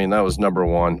 That was number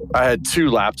one. I had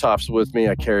 2 laptops with me.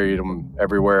 I carried them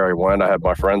everywhere I went. I had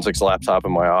my forensics laptop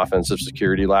and my offensive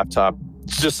security laptop.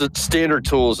 It's just the standard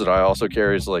tools that I also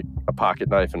carry is like a pocket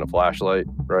knife and a flashlight,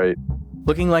 right?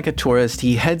 Looking like a tourist,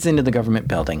 he heads into the government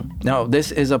building. Now,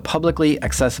 this is a publicly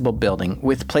accessible building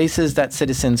with places that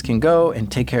citizens can go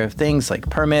and take care of things like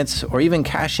permits or even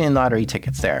cash in lottery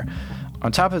tickets there.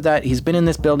 On top of that, he's been in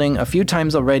this building a few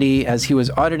times already as he was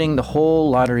auditing the whole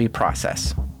lottery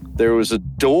process. There was a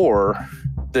door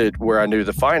where I knew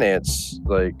the finance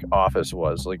office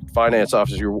was. Finance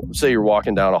office, say you're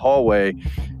walking down a hallway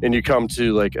and you come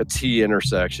to a T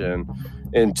intersection,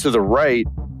 and to the right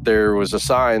there was a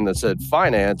sign that said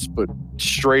finance, but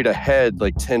straight ahead,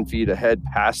 10 feet ahead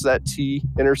past that T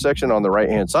intersection on the right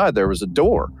hand side, there was a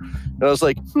door. And I was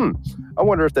like, I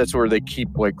wonder if that's where they keep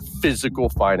physical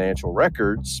financial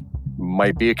records.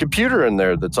 Might be a computer in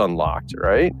there that's unlocked,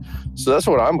 right? So that's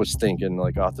what I was thinking,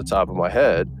 off the top of my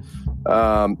head.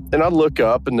 And I look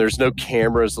up and there's no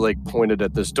cameras pointed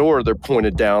at this door. They're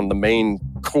pointed down the main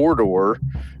corridor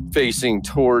facing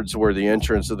towards where the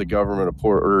entrance of the government of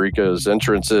Puerto Rico's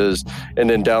entrance is, and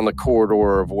then down the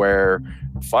corridor of where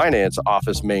finance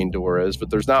office main door is. But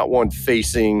there's not one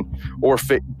facing or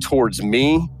towards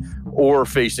me or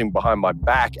facing behind my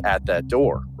back at that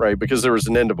door, right? Because there was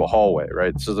an end of a hallway,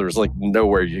 right? So there was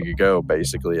nowhere you could go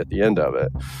basically at the end of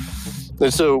it.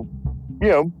 And so,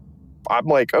 I'm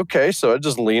like, okay, so I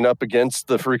just lean up against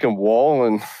the freaking wall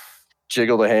and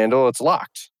jiggle the handle. It's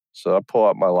locked. So I pull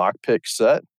out my lockpick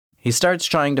set. He starts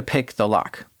trying to pick the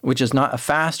lock, which is not a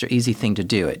fast or easy thing to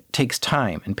do. It takes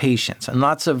time and patience and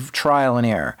lots of trial and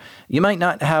error. You might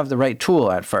not have the right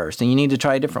tool at first, and you need to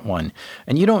try a different one.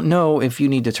 And you don't know if you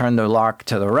need to turn the lock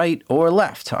to the right or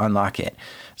left to unlock it.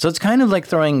 So it's kind of like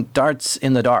throwing darts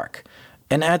in the dark.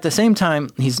 And at the same time,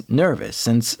 he's nervous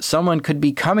since someone could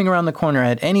be coming around the corner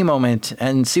at any moment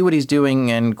and see what he's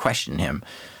doing and question him.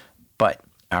 But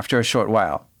after a short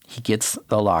while, he gets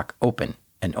the lock open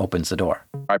and opens the door.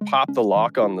 I popped the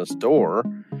lock on this door.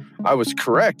 I was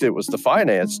correct. It was the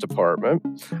finance department.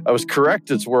 I was correct.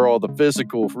 It's where all the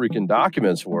physical freaking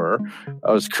documents were.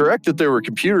 I was correct that there were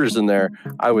computers in there.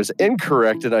 I was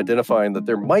incorrect in identifying that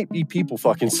there might be people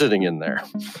fucking sitting in there.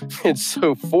 And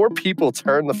so 4 people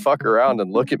turn the fuck around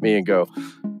and look at me and go,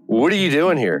 "What are you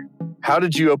doing here? How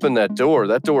did you open that door?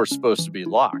 That door is supposed to be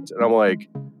locked." And I'm like,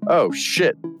 "Oh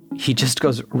shit." He just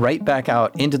goes right back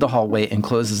out into the hallway and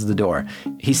closes the door.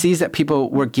 He sees that people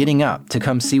were getting up to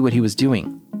come see what he was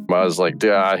doing. I was like,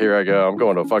 here I go. I'm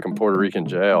going to a fucking Puerto Rican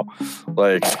jail.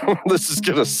 This is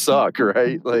going to suck,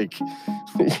 right? I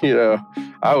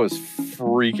was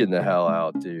freaking the hell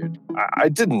out, dude. I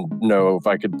didn't know if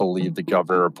I could believe the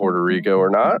governor of Puerto Rico or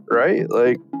not, right?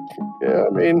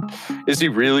 Is he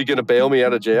really going to bail me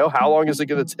out of jail? How long is it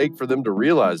going to take for them to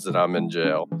realize that I'm in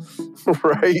jail?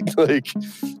 Right?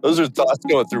 Those are thoughts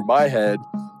going through my head,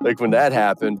 when that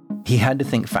happened. He had to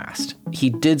think fast. He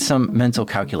did some mental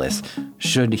calculus.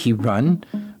 Should he run?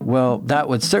 Well, that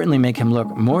would certainly make him look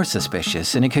more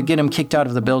suspicious, and it could get him kicked out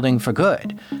of the building for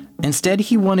good. Instead,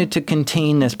 he wanted to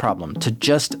contain this problem to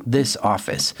just this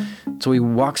office. So he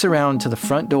walks around to the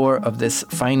front door of this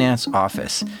finance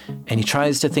office, and he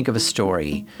tries to think of a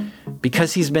story.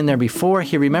 Because he's been there before,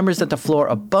 he remembers that the floor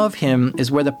above him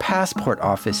is where the passport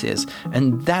office is,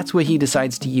 and that's what he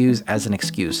decides to use as an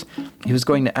excuse. He was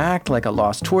going to act like a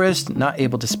lost tourist, not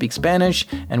able to speak Spanish,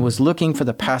 and was looking for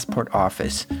the passport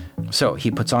office. So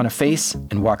he puts on a face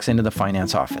and walks into the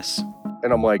finance office.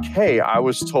 And I'm like, hey, I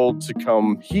was told to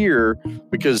come here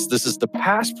because this is the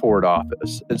passport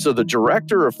office. And so the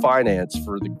director of finance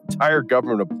for the entire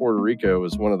government of Puerto Rico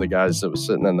was one of the guys that was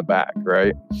sitting in the back,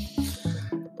 right?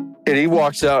 And he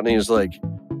walks out and he's like,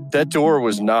 that door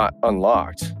was not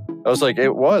unlocked. I was like,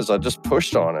 it was. I just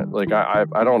pushed on it.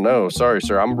 I don't know. Sorry,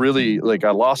 sir. I'm really,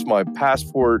 I lost my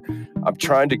passport. I'm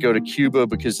trying to go to Cuba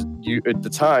because at the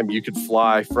time you could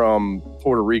fly from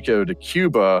Puerto Rico to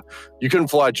Cuba. You couldn't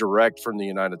fly direct from the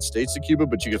United States to Cuba,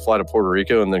 but you could fly to Puerto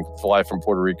Rico and then fly from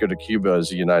Puerto Rico to Cuba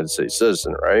as a United States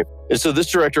citizen, right? And so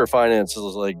this director of finance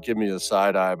was like, give me the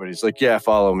side eye, but he's like, yeah,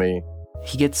 follow me.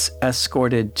 He gets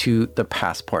escorted to the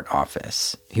passport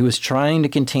office. He was trying to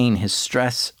contain his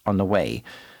stress on the way.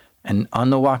 And on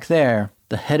the walk there,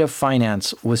 the head of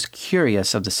finance was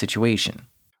curious of the situation.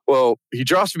 Well, he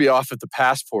drops me off at the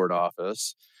passport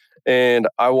office, and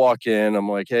I walk in. I'm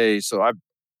like, hey, so I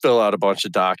fill out a bunch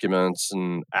of documents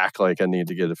and act like I need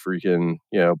to get a freaking,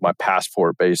 my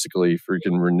passport basically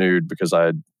freaking renewed because I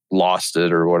had lost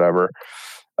it or whatever.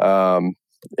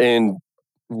 And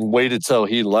waited till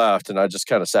he left, and I just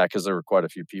kind of sat because there were quite a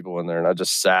few people in there, and I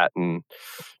just sat and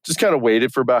just kind of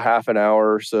waited for about half an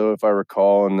hour or so, if I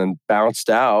recall, and then bounced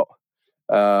out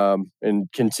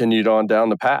and continued on down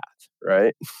the path,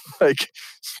 right? Like,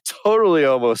 totally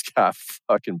almost got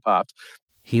fucking popped.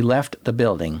 He left the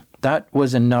building. That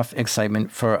was enough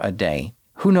excitement for a day.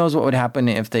 Who knows what would happen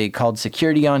if they called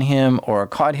security on him or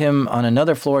caught him on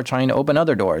another floor trying to open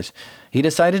other doors. He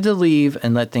decided to leave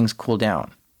and let things cool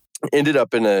down. Ended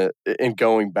up in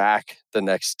going back the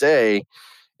next day,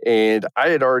 and I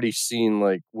had already seen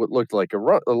like what looked like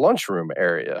a lunchroom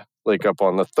area, like up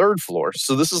on the third floor.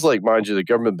 So this is like, mind you, the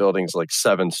government building's like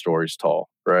 7 stories tall,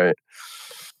 right?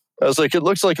 I was like, it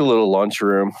looks like a little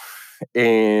lunchroom,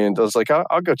 and I was like,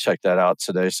 I'll go check that out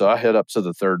today. So I head up to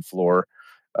the third floor.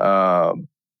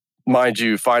 Mind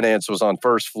you, finance was on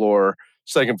first floor.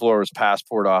 Second floor was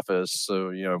passport office.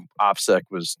 So, OPSEC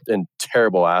was in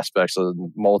terrible aspects of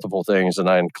multiple things. And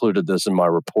I included this in my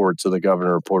report to the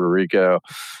governor of Puerto Rico.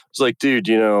 It's like, dude,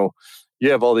 you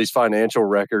have all these financial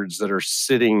records that are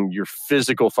sitting, your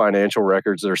physical financial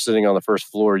records that are sitting on the first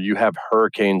floor. You have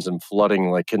hurricanes and flooding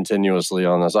like continuously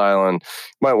on this island.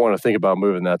 You might want to think about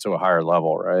moving that to a higher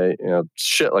level, right?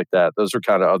 Shit like that. Those are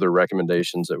kind of other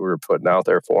recommendations that we were putting out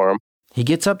there for him. He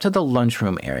gets up to the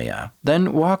lunchroom area,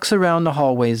 then walks around the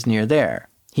hallways near there.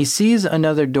 He sees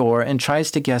another door and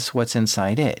tries to guess what's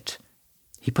inside it.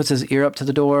 He puts his ear up to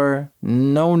the door.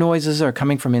 No noises are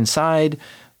coming from inside.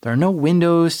 There are no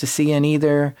windows to see in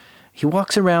either. He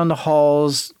walks around the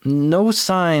halls, no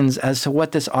signs as to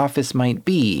what this office might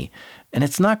be, and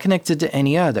it's not connected to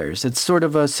any others. It's sort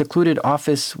of a secluded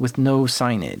office with no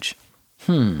signage.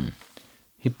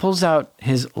 He pulls out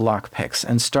his lockpicks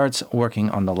and starts working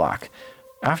on the lock.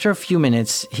 After a few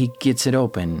minutes, he gets it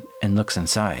open and looks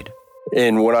inside.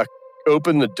 And when I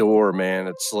open the door, man,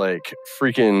 it's like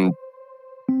freaking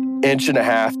 1.5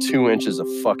 inches, 2 inches of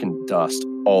fucking dust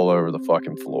all over the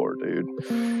fucking floor, dude.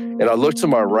 And I look to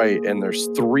my right, and there's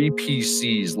 3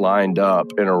 PCs lined up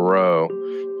in a row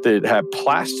that have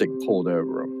plastic pulled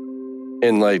over them.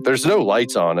 And like, there's no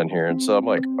lights on in here. And so I'm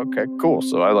like, okay, cool.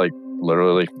 So I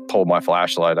literally pull my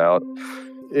flashlight out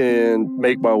and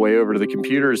make my way over to the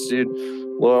computers, dude.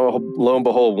 Lo and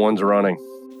behold, one's running.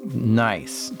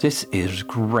 Nice. This is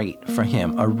great for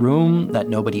him. A room that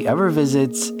nobody ever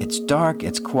visits. It's dark,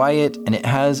 it's quiet, and it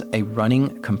has a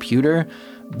running computer.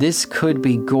 This could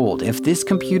be gold. If this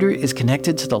computer is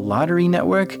connected to the lottery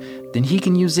network, then he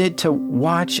can use it to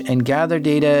watch and gather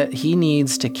data he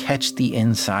needs to catch the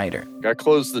insider. I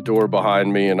closed the door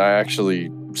behind me, and I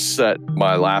actually set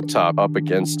my laptop up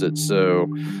against it.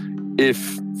 So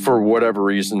if for whatever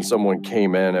reason someone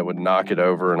came in, it would knock it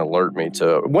over and alert me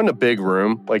to it. It wasn't a big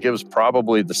room. Like, it was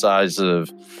probably the size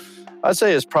of, I'd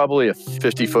say it's probably a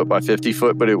 50 foot by 50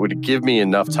 foot, but it would give me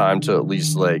enough time to at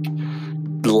least like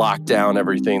lock down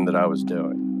everything that I was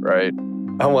doing, right?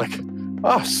 I'm like,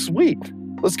 oh, sweet.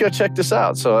 Let's go check this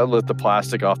out. So I lit the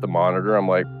plastic off the monitor. I'm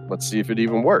like, let's see if it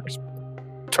even works.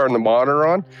 Turn the monitor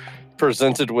on,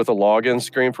 presented with a login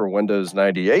screen for Windows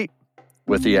 98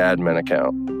 with the admin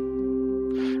account.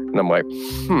 And I'm like,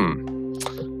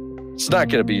 it's not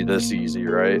going to be this easy,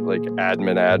 right? Like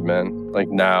admin. Like,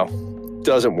 no,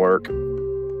 doesn't work.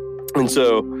 And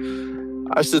so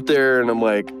I sit there and I'm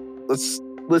like, let's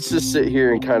just sit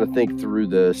here and kind of think through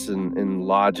this and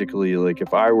logically, like,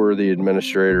 if I were the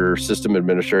system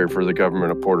administrator for the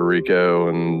government of Puerto Rico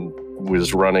and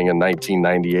was running a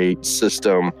 1998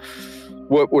 system,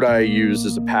 what would I use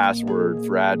as a password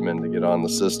for admin to get on the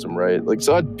system, right? Like,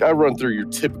 so I run through your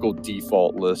typical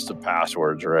default list of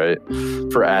passwords, right?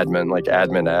 For admin, like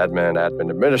admin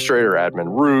administrator,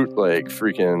 admin root, like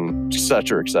freaking et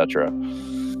cetera, et cetera.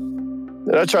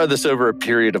 And I tried this over a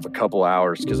period of a couple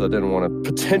hours because I didn't want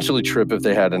to potentially trip if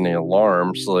they had any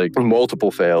alarms, like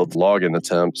multiple failed login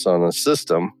attempts on the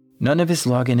system. None of his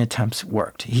login attempts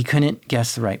worked. He couldn't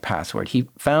guess the right password. He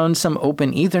found some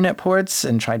open Ethernet ports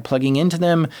and tried plugging into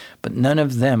them, but none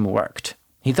of them worked.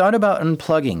 He thought about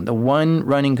unplugging the one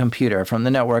running computer from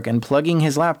the network and plugging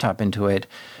his laptop into it,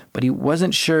 but he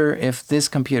wasn't sure if this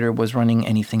computer was running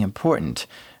anything important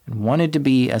and wanted to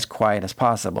be as quiet as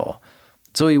possible.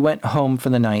 So he went home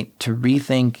for the night to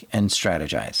rethink and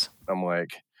strategize. I'm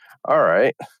like, all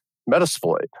right,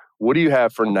 Metasploit, what do you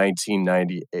have for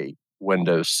 1998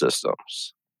 Windows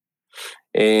systems?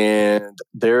 And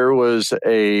there was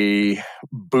a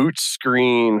boot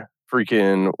screen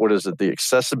freaking, what is it? The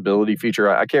accessibility feature.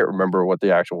 I can't remember what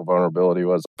the actual vulnerability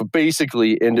was, but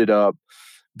basically ended up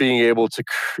being able to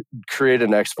create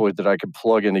an exploit that I could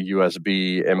plug into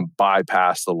USB and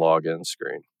bypass the login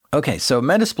screen. Okay, so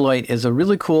Metasploit is a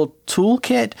really cool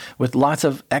toolkit with lots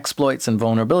of exploits and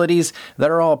vulnerabilities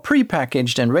that are all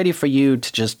prepackaged and ready for you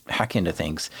to just hack into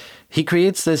things. He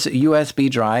creates this USB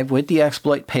drive with the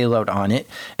exploit payload on it,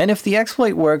 and if the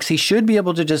exploit works, he should be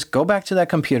able to just go back to that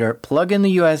computer, plug in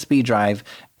the USB drive,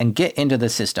 and get into the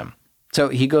system. So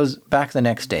he goes back the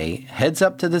next day, heads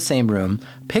up to the same room,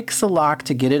 picks the lock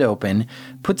to get it open,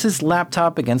 puts his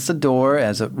laptop against the door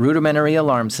as a rudimentary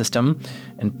alarm system,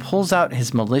 and pulls out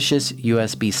his malicious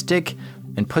USB stick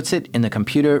and puts it in the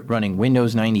computer running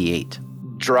Windows 98.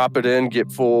 Drop it in, get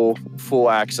full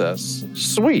access.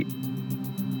 Sweet.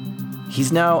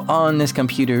 He's now on this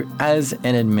computer as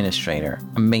an administrator.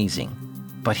 Amazing.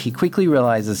 But he quickly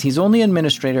realizes he's only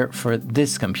administrator for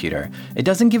this computer. It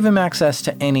doesn't give him access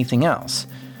to anything else.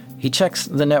 He checks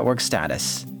the network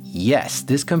status. Yes,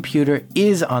 this computer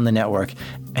is on the network.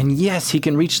 And yes, he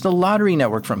can reach the lottery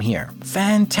network from here.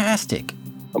 Fantastic.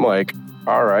 I'm like,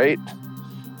 all right,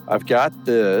 I've got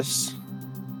this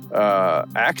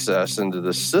access into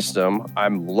the system.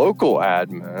 I'm local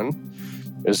admin.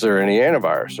 Is there any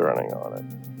antivirus running on it?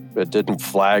 It didn't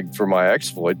flag for my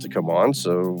exploit to come on,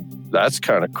 so that's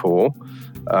kind of cool.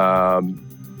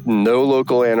 No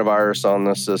local antivirus on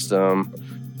the system,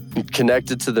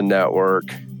 connected to the network.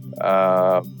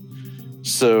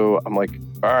 So I'm like,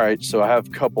 all right, so I have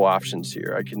a couple options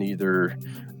here. I can either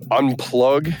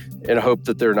unplug and hope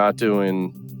that they're not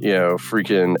doing,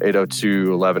 freaking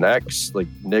 802.11x, like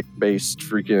NIC-based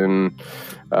freaking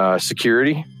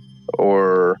security,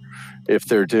 or if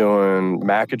they're doing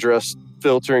MAC address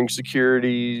filtering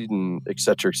security and et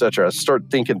cetera, I start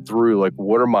thinking through, like,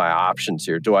 what are my options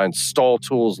here? Do I install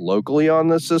tools locally on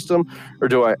this system, or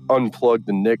do I unplug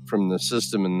the NIC from the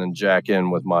system and then jack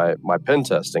in with my pen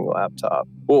testing laptop?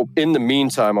 Well, in the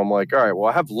meantime, I'm like, all right, well,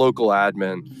 I have local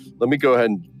admin. Let me go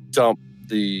ahead and dump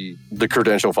the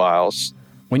credential files.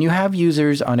 When you have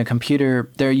users on a computer,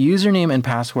 their username and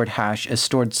password hash is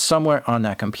stored somewhere on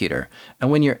that computer. And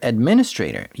when you're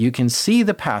administrator, you can see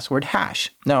the password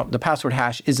hash. Now, the password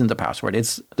hash isn't the password.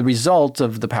 It's the result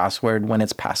of the password when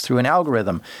it's passed through an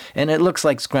algorithm. And it looks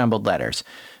like scrambled letters.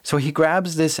 So he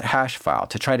grabs this hash file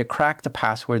to try to crack the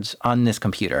passwords on this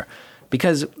computer.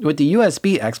 Because with the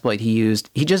USB exploit he used,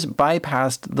 he just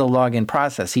bypassed the login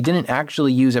process. He didn't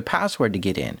actually use a password to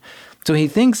get in. So he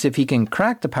thinks if he can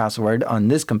crack the password on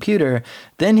this computer,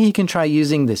 then he can try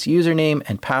using this username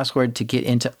and password to get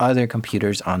into other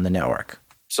computers on the network.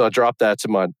 So I drop that to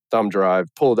my thumb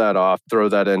drive, pull that off, throw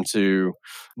that into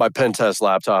my pen test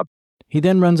laptop. He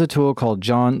then runs a tool called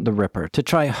John the Ripper to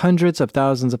try hundreds of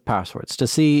thousands of passwords to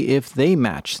see if they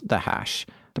match the hash.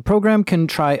 The program can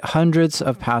try hundreds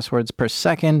of passwords per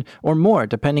second or more,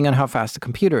 depending on how fast the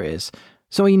computer is.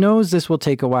 So he knows this will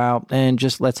take a while and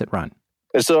just lets it run.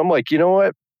 And so I'm like, you know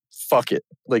what? Fuck it.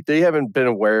 Like, they haven't been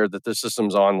aware that the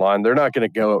system's online. They're not going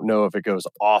to know if it goes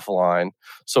offline.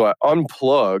 So I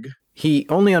unplug. He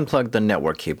only unplugged the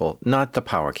network cable, not the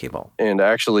power cable. And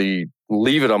actually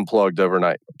leave it unplugged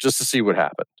overnight just to see what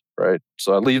happened, right?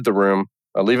 So I leave the room.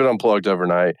 I leave it unplugged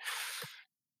overnight.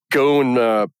 Go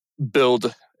and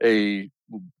build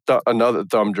another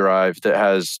thumb drive that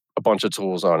has a bunch of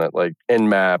tools on it, like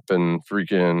Nmap and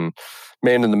freaking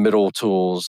man-in-the-middle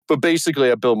tools. But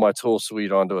basically, I build my tool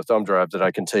suite onto a thumb drive that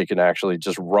I can take and actually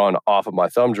just run off of my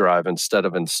thumb drive instead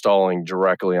of installing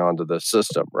directly onto the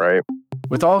system, right?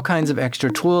 With all kinds of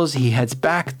extra tools, he heads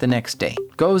back the next day,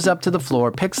 goes up to the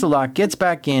floor, picks the lock, gets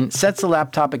back in, sets the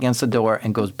laptop against the door,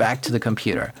 and goes back to the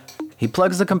computer. He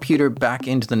plugs the computer back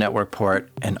into the network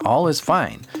port, and all is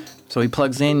fine. So he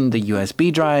plugs in the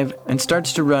USB drive and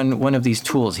starts to run one of these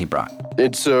tools he brought.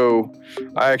 And so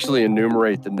I actually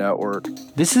enumerate the network.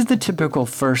 This is the typical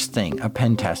first thing a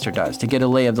pen tester does to get a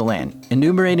lay of the land.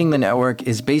 Enumerating the network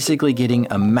is basically getting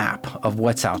a map of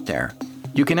what's out there.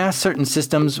 You can ask certain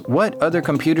systems what other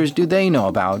computers do they know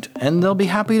about, and they'll be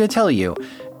happy to tell you.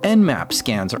 Nmap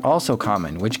scans are also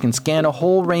common, which can scan a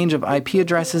whole range of IP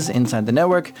addresses inside the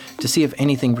network to see if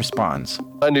anything responds.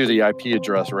 I knew the IP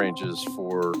address ranges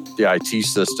for the IT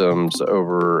systems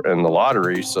over in the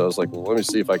lottery, so I was like, well, let me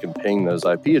see if I can ping those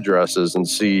IP addresses and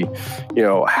see,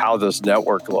 how this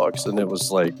network looks. And it was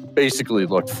like, basically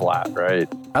looked flat,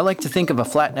 right? I like to think of a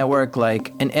flat network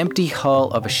like an empty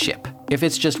hull of a ship. If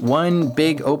it's just one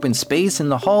big open space in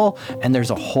the hull and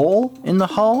there's a hole in the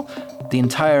hull, the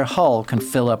entire hull can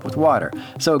fill up with water.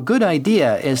 So a good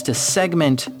idea is to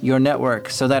segment your network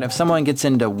so that if someone gets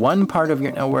into one part of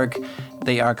your network,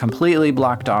 they are completely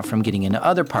blocked off from getting into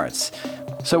other parts.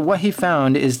 So what he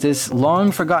found is this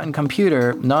long-forgotten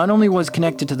computer not only was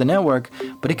connected to the network,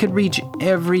 but it could reach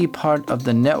every part of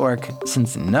the network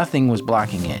since nothing was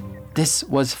blocking it. This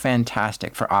was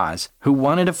fantastic for Oz, who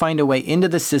wanted to find a way into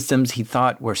the systems he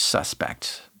thought were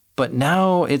suspect. But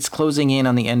now it's closing in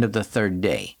on the end of the third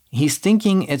day. He's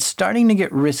thinking it's starting to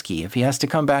get risky if he has to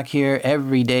come back here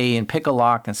every day and pick a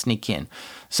lock and sneak in.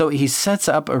 So he sets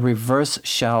up a reverse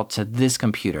shell to this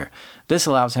computer. This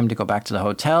allows him to go back to the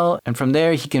hotel, and from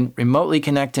there he can remotely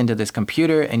connect into this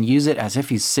computer and use it as if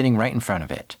he's sitting right in front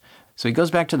of it. So he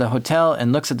goes back to the hotel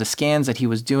and looks at the scans that he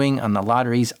was doing on the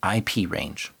lottery's IP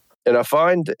range. And I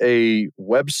find a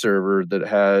web server that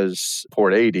has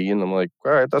port 80, and I'm like,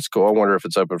 all right, that's cool. I wonder if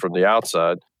it's open from the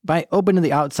outside. By open to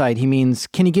the outside, he means,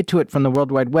 can you get to it from the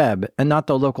World Wide Web and not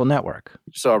the local network?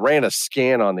 So I ran a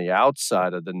scan on the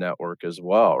outside of the network as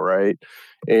well, right?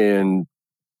 And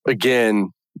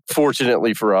again,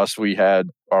 fortunately for us, we had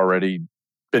already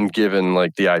been given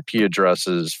like the IP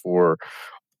addresses for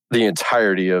the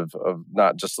entirety of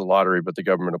not just the lottery, but the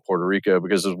government of Puerto Rico,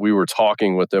 because as we were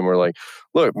talking with them, we're like,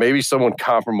 look, maybe someone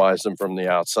compromised them from the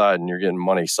outside and you're getting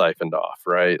money siphoned off,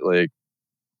 right? Like,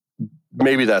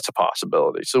 maybe that's a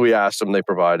possibility. So we asked them, they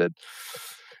provided.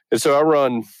 And so I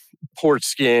run port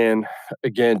scan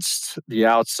against the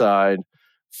outside,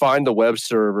 find the web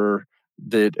server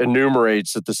that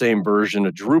enumerates at the same version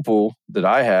of Drupal that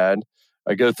I had.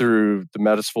 I go through the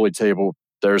Metasploit table.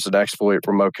 There's an exploit,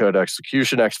 remote code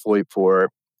execution exploit for it,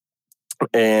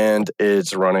 and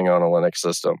it's running on a Linux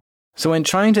system. So in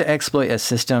trying to exploit a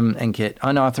system and get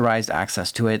unauthorized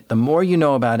access to it, the more you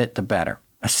know about it, the better.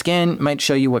 A scan might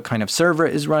show you what kind of server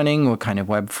is running, what kind of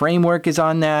web framework is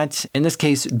on that. In this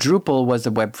case, Drupal was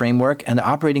the web framework and the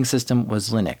operating system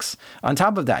was Linux. On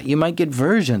top of that, you might get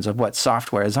versions of what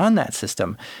software is on that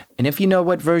system. And if you know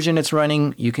what version it's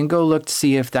running, you can go look to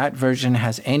see if that version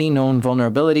has any known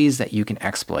vulnerabilities that you can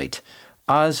exploit.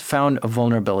 Oz found a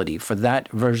vulnerability for that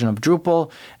version of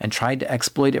Drupal and tried to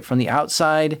exploit it from the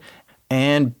outside.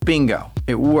 And bingo,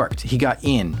 it worked. He got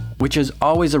in, which is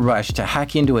always a rush to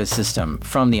hack into a system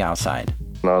from the outside.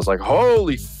 And I was like,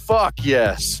 holy fuck,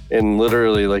 yes. And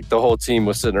literally, like, the whole team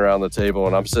was sitting around the table,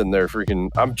 and I'm sitting there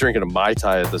I'm drinking a Mai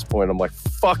Tai at this point. I'm like,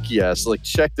 fuck yes. Like,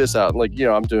 check this out. And, like,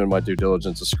 I'm doing my due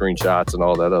diligence of screenshots and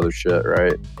all that other shit,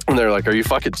 right? And they're like, are you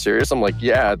fucking serious? I'm like,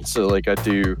 yeah. And so, like, I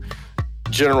do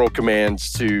general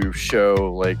commands to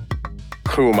show, like,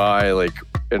 who am I, like,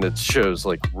 and it shows,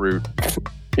 like, root.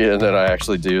 Yeah, and then I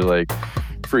actually do like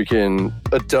freaking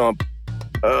a dump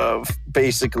of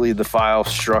basically the file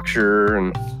structure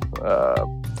and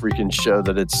freaking show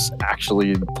that it's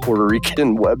actually a Puerto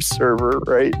Rican web server,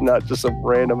 right? Not just a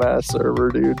random ass server,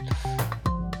 dude.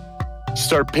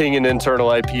 Start pinging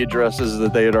internal IP addresses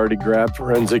that they had already grabbed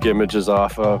forensic images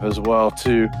off of as well,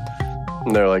 too.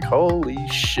 And they're like, holy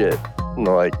shit. And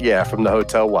they're like, yeah, from the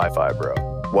hotel Wi-Fi, bro.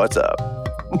 What's up?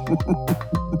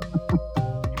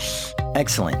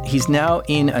 Excellent. He's now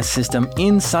in a system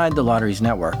inside the lottery's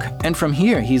network. And from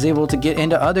here, he's able to get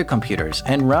into other computers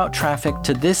and route traffic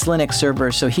to this Linux server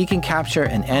so he can capture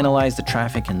and analyze the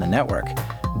traffic in the network.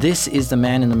 This is the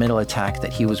man-in-the-middle attack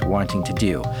that he was wanting to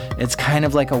do. It's kind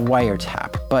of like a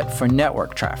wiretap, but for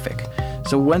network traffic.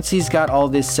 So once he's got all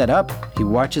this set up, he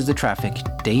watches the traffic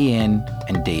day in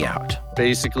and day out.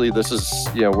 Basically, this is,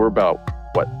 we're about,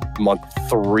 month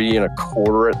 3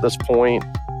 1/4 at this point.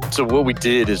 So what we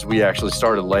did is we actually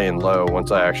started laying low once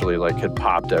I actually had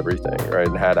popped everything, right,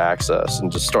 and had access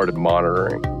and just started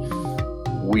monitoring.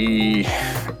 We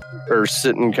are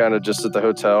sitting kind of just at the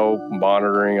hotel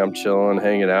monitoring. I'm chilling,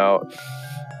 hanging out.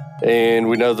 And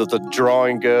we know that the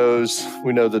drawing goes.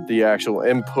 We know that the actual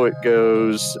input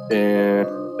goes and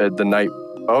at the night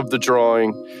of the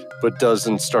drawing, but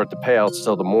doesn't start the payouts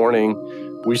till the morning.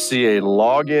 We see a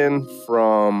login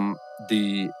from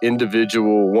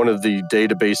one of the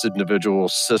database individual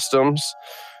systems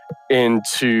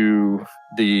into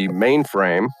the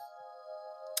mainframe,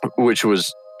 which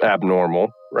was abnormal,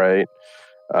 right?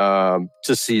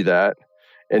 To see that.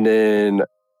 And then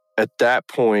at that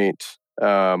point,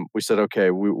 we said, okay,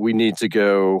 we need to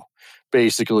go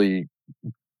basically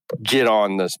get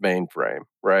on this mainframe,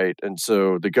 right? And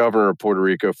so the governor of Puerto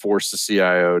Rico forced the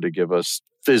CIO to give us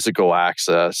physical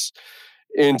access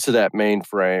into that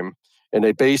mainframe. And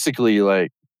they basically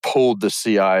pulled the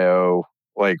CIO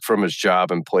from his job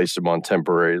and placed him on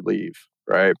temporary leave,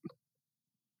 right?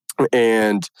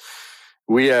 And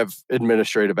we have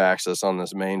administrative access on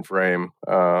this mainframe,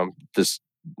 this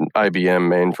IBM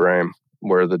mainframe.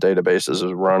 where the databases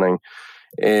is running,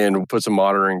 and put some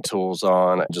monitoring tools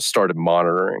on and just started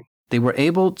monitoring. They were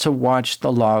able to watch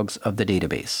the logs of the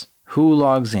database. Who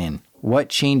logs in? What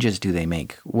changes do they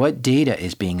make? What data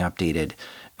is being updated?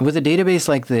 With a database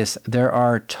like this, there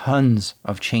are tons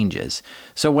of changes.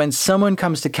 So when someone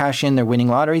comes to cash in their winning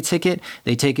lottery ticket,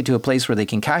 they take it to a place where they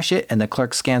can cash it, and the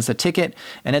clerk scans the ticket.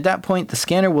 And at that point, the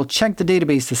scanner will check the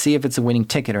database to see if it's a winning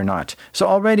ticket or not. So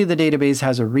already the database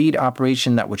has a read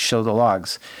operation that would show the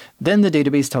logs. Then the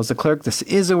database tells the clerk, this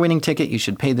is a winning ticket, you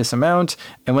should pay this amount.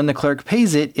 And when the clerk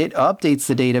pays it, it updates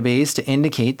the database to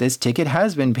indicate this ticket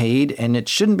has been paid and it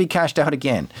shouldn't be cashed out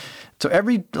again. So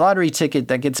every lottery ticket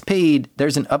that gets paid,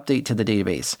 there's an update to the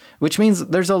database, which means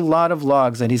there's a lot of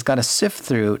logs that he's got to sift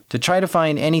through to try to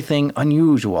find anything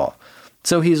unusual.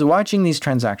 So he's watching these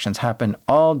transactions happen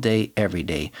all day, every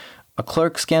day. A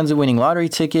clerk scans a winning lottery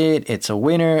ticket, it's a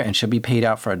winner and should be paid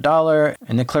out for $1,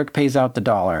 and the clerk pays out the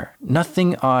 $1.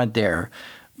 Nothing odd there.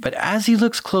 But as he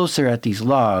looks closer at these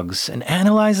logs and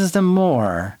analyzes them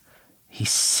more, he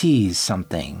sees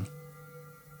something.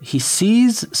 He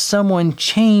sees someone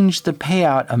change the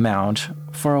payout amount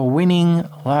for a winning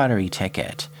lottery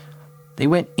ticket. They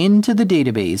went into the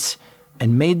database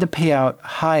and made the payout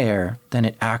higher than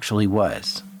it actually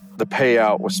was. The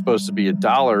payout was supposed to be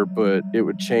 $1, but it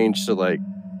would change to like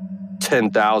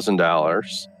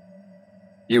 $10,000.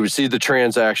 You would see the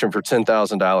transaction for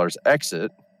 $10,000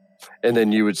 exit, and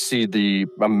then you would see the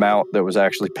amount that was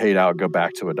actually paid out go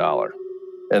back to $1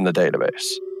 in the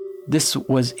database. This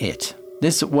was it.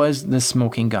 This was the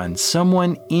smoking gun.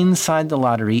 Someone inside the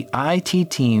lottery IT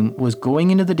team was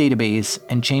going into the database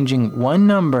and changing one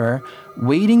number,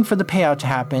 waiting for the payout to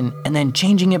happen, and then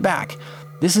changing it back.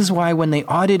 This is why when they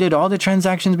audited all the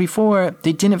transactions before,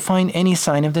 they didn't find any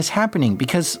sign of this happening,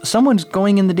 because someone's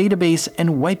going in the database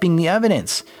and wiping the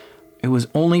evidence. It was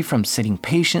only from sitting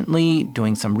patiently,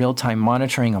 doing some real-time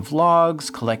monitoring of logs,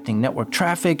 collecting network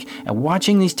traffic, and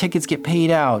watching these tickets get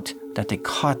paid out that they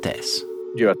caught this.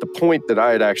 At the point that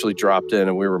I had actually dropped in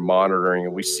and we were monitoring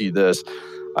and we see this,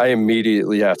 I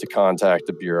immediately have to contact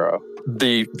the Bureau,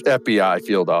 the FBI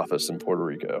field office in Puerto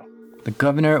Rico. The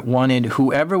governor wanted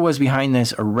whoever was behind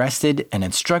this arrested and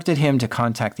instructed him to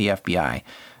contact the FBI.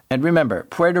 And remember,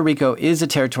 Puerto Rico is a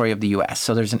territory of the U.S.,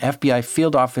 so there's an FBI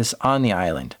field office on the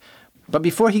island. But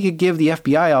before he could give the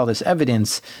FBI all this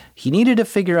evidence, he needed to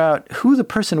figure out who the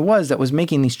person was that was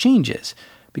making these changes.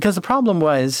 Because the problem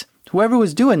was, whoever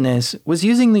was doing this was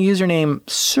using the username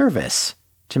service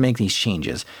to make these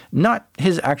changes, not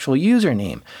his actual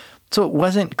username. So it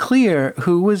wasn't clear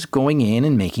who was going in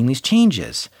and making these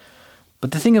changes.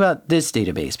 But the thing about this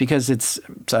database, because it's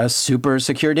a super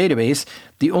secure database,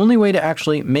 the only way to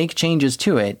actually make changes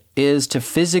to it is to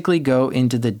physically go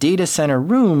into the data center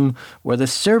room where the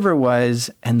server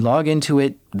was and log into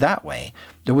it that way.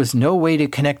 There was no way to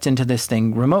connect into this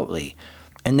thing remotely.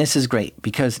 And this is great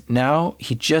because now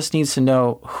he just needs to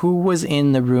know who was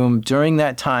in the room during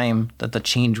that time that the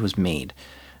change was made.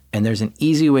 And there's an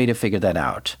easy way to figure that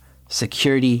out.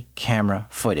 Security camera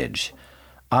footage.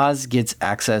 Oz gets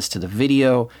access to the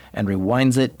video and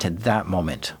rewinds it to that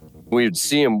moment. We'd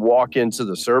see him walk into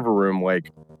the server room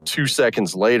like 2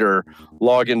 seconds later,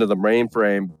 log into the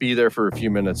mainframe, be there for a few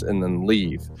minutes, and then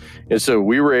leave. And so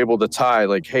we were able to tie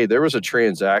like, hey, there was a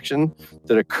transaction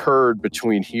that occurred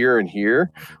between here and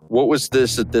here. What was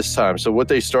this at this time? So what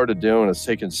they started doing is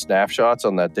taking snapshots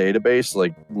on that database,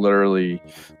 like literally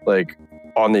like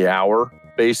on the hour,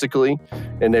 basically.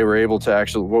 And they were able to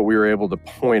actually, what we were able to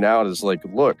point out is like,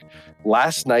 look,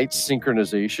 last night's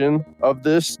synchronization of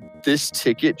this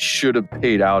ticket should have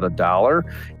paid out $1.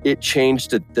 It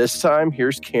changed at this time.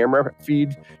 Here's camera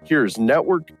feed. Here's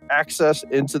network access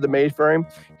into the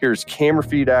mainframe. Here's camera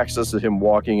feed access to him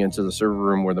walking into the server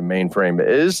room where the mainframe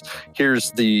is.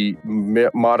 Here's the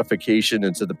modification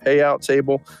into the payout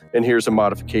table. And here's a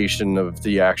modification of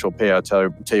the actual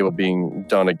payout table being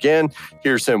done again.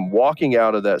 Here's him walking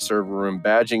out of that server room,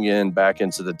 badging in back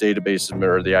into the database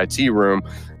or the IT room.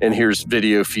 And here's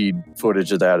video feed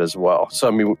footage of that as well. So,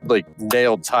 I mean, like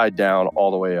nailed, tied down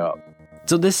all the way up.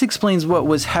 So this explains what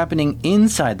was happening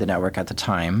inside the network at the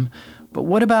time. But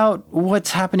what about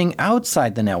what's happening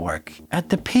outside the network, at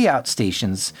the payout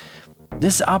stations?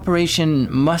 This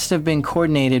operation must have been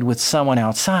coordinated with someone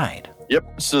outside.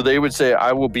 Yep. So they would say,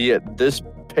 I will be at this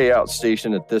payout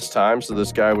station at this time. So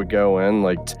this guy would go in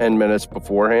like 10 minutes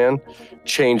beforehand,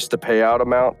 change the payout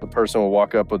amount. The person will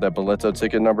walk up with that boleto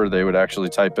ticket number. They would actually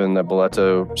type in that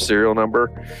boleto serial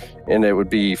number, and it would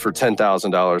be for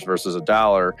 $10,000 versus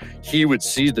 $1. He would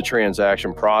see the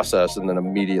transaction process and then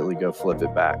immediately go flip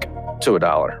it back to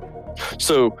 $1.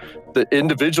 So the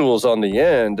individuals on the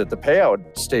end at the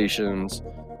payout stations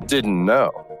didn't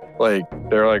know. Like,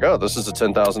 they're like, oh, this is a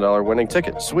 $10,000 winning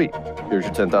ticket. Sweet. Here's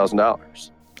your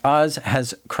 $10,000. Oz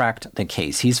has cracked the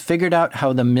case. He's figured out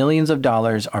how the millions of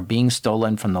dollars are being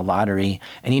stolen from the lottery,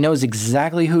 and he knows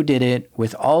exactly who did it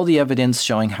with all the evidence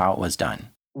showing how it was done.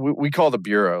 We call the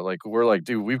Bureau. Like, we're like,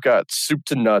 dude, we've got soup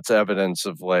to nuts evidence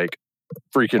of like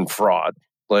freaking fraud,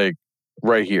 like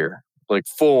right here, like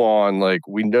full on, like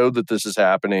we know that this is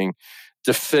happening.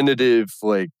 Definitive,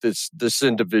 like this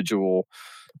individual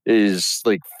is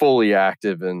like fully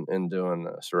active in doing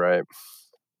this, right?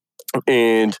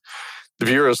 And the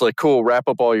Bureau's like, cool, wrap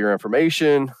up all your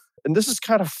information. And this is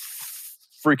kind of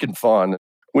freaking fun.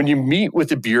 When you meet with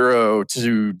the Bureau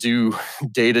to do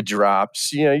data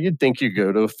drops, you know, you'd think you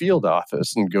go to a field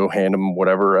office and go hand them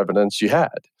whatever evidence you had.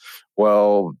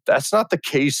 Well, that's not the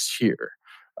case here.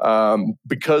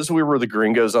 Because we were the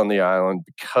gringos on the island,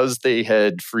 because they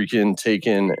had freaking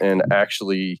taken and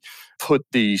actually put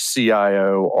the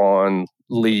CIO on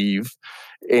leave,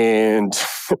 and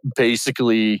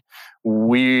basically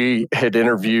we had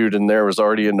interviewed, and there was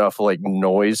already enough like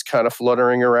noise kind of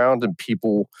fluttering around, and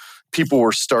people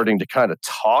were starting to kind of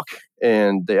talk,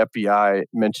 and the FBI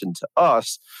mentioned to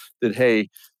us that, hey,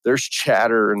 there's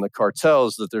chatter in the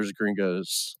cartels that there's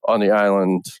gringos on the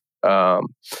island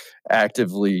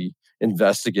actively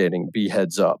investigating. Be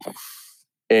heads up.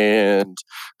 And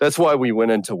that's why we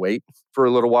went into wait for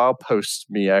a little while post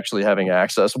me actually having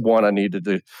access. One, I needed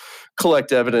to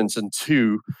collect evidence, and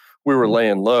two, we were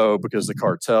laying low because the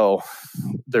cartel,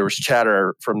 there was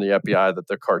chatter from the FBI that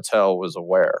the cartel was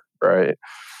aware, right?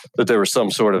 That there was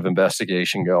some sort of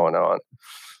investigation going on.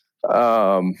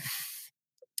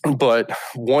 But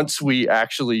once we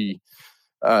actually,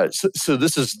 so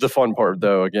this is the fun part,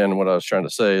 though. Again, what I was trying to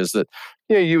say is that,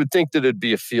 you know, you would think that it'd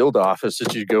be a field office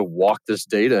that you'd go walk this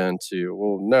data into.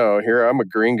 Well, no, here I'm a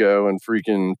gringo in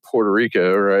freaking Puerto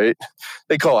Rico, right?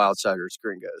 They call outsiders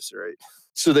gringos, right?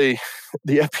 So the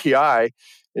FBI,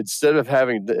 instead of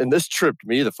having, and this tripped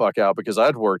me the fuck out because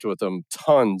I'd worked with them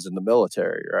tons in the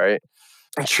military, right?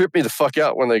 It tripped me the fuck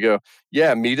out when they go,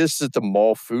 yeah, meet us at the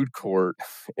mall food court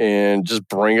and just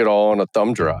bring it all on a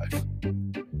thumb drive.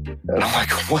 And I'm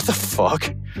like, what the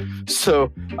fuck?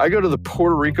 So I go to the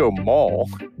Puerto Rico Mall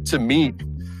to meet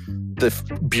the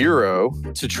Bureau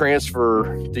to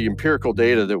transfer the empirical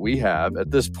data that we have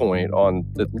at this point on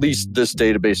at least this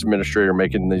database administrator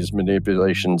making these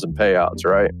manipulations and payouts,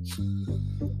 right?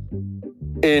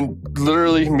 And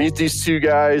literally meet these two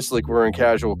guys, like we're in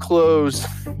casual clothes,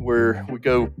 where we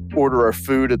go order our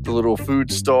food at the little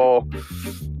food stall.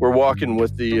 We're walking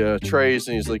with the trays,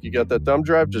 and he's like, you got that thumb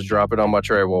drive? Just drop it on my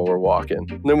tray while we're walking.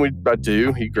 And then I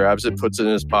do. He grabs it, puts it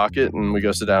in his pocket, and we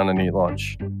go sit down and eat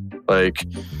lunch. Like,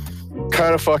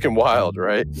 kind of fucking wild,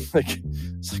 right? Like,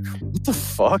 it's like, what the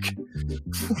fuck?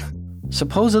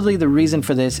 Supposedly, the reason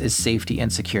for this is safety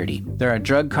and security. There are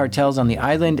drug cartels on the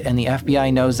island, and the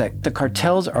FBI knows that the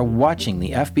cartels are watching the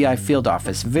FBI field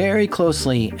office very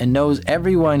closely and knows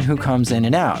everyone who comes in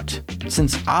and out.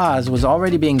 Since Oz was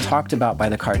already being talked about by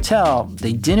the cartel,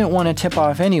 they didn't want to tip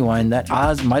off anyone that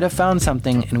Oz might have found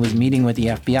something and was meeting with the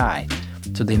FBI.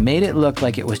 So they made it look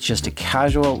like it was just a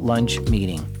casual lunch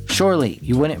meeting. Surely,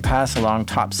 you wouldn't pass along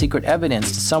top secret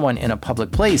evidence to someone in a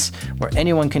public place where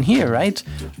anyone can hear, right?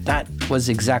 That was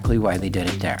exactly why they did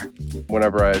it there.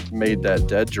 Whenever I made that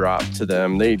dead drop to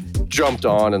them, they jumped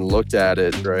on and looked at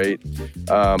it, right?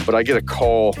 But I get a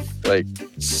call like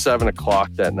 7 o'clock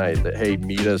that night that, hey,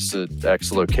 meet us at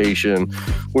X location.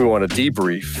 We want to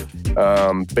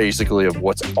debrief, basically, of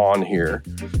what's on here,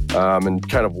 and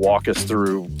kind of walk us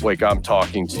through, like I'm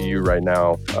talking to you right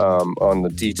now, on the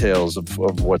details of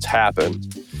what's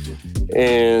happened.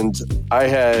 And I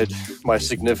had my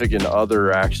significant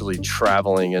other actually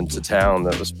traveling into town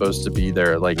that was supposed to be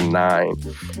there at like 9.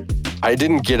 I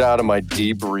didn't get out of my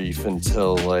debrief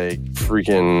until like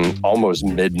freaking almost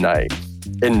midnight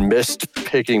and missed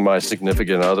picking my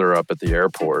significant other up at the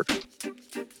airport.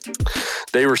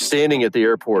 They were standing at the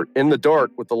airport in the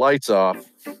dark with the lights off,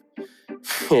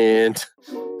 and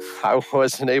I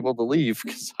wasn't able to leave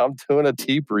because I'm doing a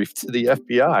debrief to the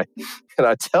FBI. And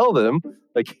I tell them,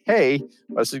 like, hey,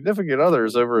 my significant other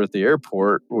is over at the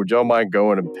airport. Would y'all mind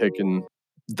going and picking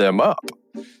them up?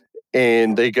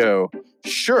 And they go,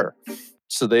 sure.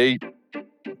 So they,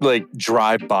 like,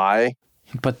 drive by.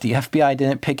 But the FBI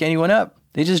didn't pick anyone up.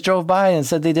 They just drove by and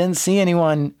said they didn't see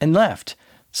anyone and left.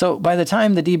 So by the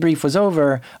time the debrief was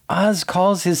over, Oz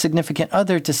calls his significant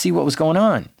other to see what was going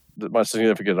on. My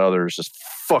significant other is just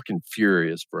fucking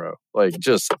furious, bro. Like,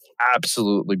 just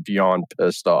absolutely beyond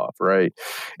pissed off, right?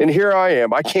 And here I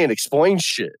am. I can't explain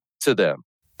shit to them.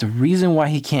 The reason why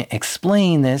he can't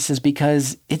explain this is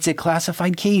because it's a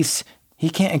classified case.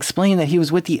 He can't explain that he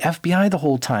was with the FBI the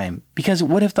whole time. Because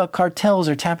what if the cartels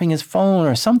are tapping his phone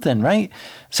or something, right?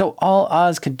 So all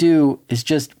Oz could do is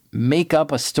just make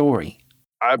up a story.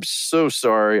 I'm so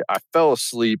sorry. I fell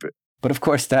asleep. But of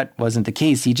course, that wasn't the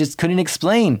case. He just couldn't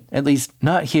explain. At least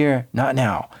not here, not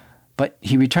now. But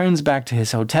he returns back to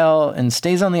his hotel and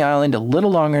stays on the island a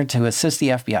little longer to assist the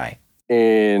FBI.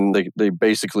 And they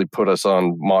basically put us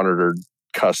on monitored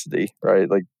custody, right?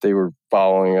 Like they were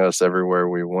following us everywhere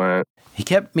we went. He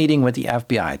kept meeting with the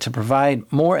FBI to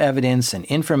provide more evidence and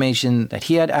information that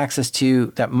he had access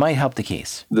to that might help the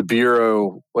case. The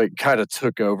Bureau kind of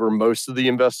took over most of the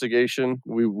investigation.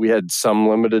 We had some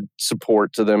limited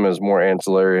support to them as more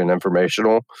ancillary and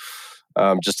informational,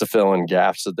 just to fill in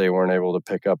gaps that they weren't able to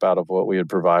pick up out of what we had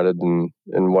provided and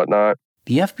whatnot.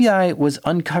 The FBI was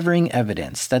uncovering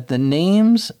evidence that the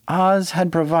names Oz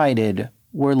had provided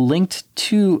were linked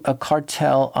to a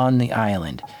cartel on the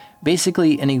island.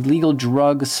 Basically an illegal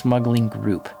drug smuggling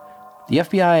group. The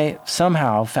FBI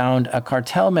somehow found a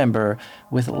cartel member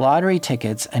with lottery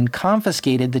tickets and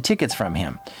confiscated the tickets from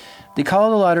him. They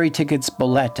call the lottery tickets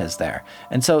boletas there.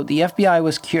 And so the FBI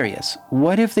was curious.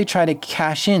 What if they try to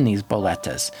cash in these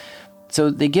boletas? So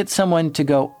they get someone to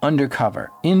go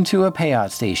undercover into a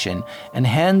payout station and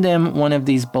hand them one of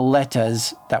these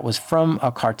boletas that was from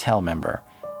a cartel member.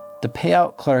 The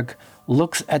payout clerk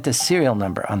looks at the serial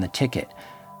number on the ticket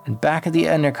and back at the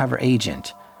undercover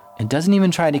agent and doesn't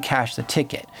even try to cash the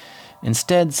ticket.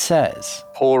 Instead says,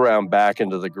 pull around back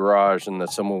into the garage and that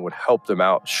someone would help them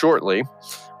out shortly,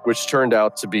 which turned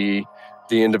out to be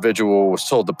the individual was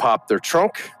told to pop their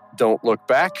trunk, don't look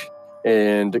back,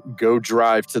 and go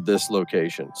drive to this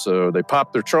location. So they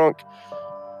popped their trunk,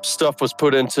 stuff was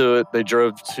put into it. They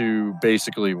drove to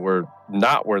basically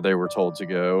not where they were told to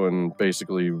go, and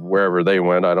basically wherever they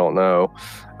went, I don't know.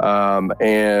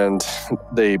 And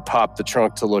they popped the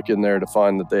trunk to look in there to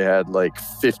find that they had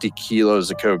 50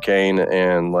 kilos of cocaine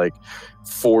and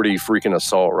 40 freaking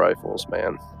assault rifles,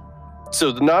 man.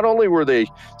 So not only were they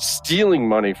stealing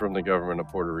money from the government of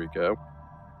Puerto Rico,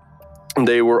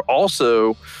 they were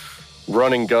also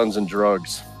running guns and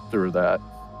drugs through that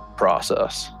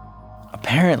process.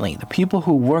 Apparently, the people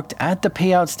who worked at the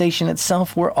payout station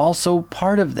itself were also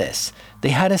part of this. They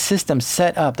had a system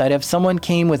set up that if someone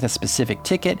came with a specific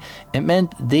ticket, it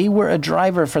meant they were a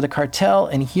driver for the cartel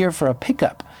and here for a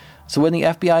pickup. So when the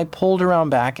FBI pulled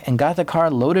around back and got the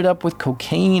car loaded up with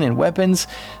cocaine and weapons,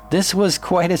 this was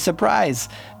quite a surprise.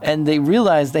 And they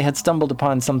realized they had stumbled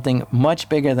upon something much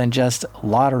bigger than just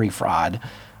lottery fraud.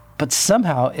 But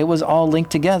somehow it was all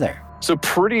linked together. So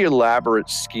pretty elaborate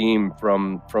scheme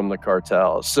from the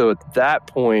cartel. So at that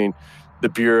point, the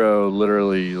Bureau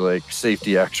literally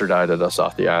safety extradited us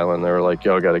off the island. They were like,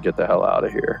 y'all got to get the hell out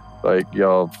of here.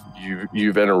 Y'all,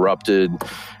 you've interrupted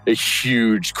a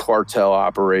huge cartel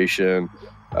operation,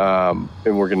 and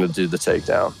we're going to do the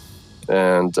takedown.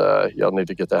 And y'all need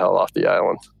to get the hell off the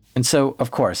island. And so,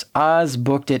 of course, Oz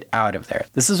booked it out of there.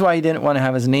 This is why he didn't want to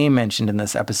have his name mentioned in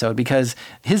this episode, because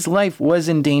his life was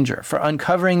in danger for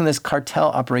uncovering this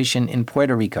cartel operation in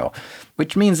Puerto Rico,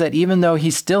 which means that even though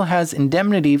he still has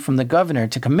indemnity from the governor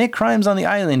to commit crimes on the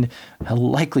island, he'll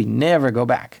likely never go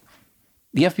back.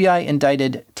 The FBI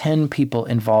indicted 10 people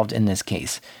involved in this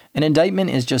case. An indictment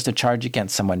is just a charge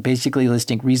against someone, basically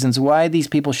listing reasons why these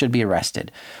people should be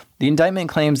arrested. The indictment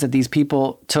claims that these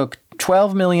people took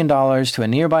 $12 million to a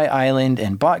nearby island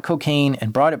and bought cocaine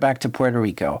and brought it back to Puerto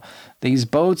Rico. They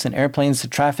used boats and airplanes to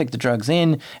traffic the drugs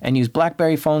in and used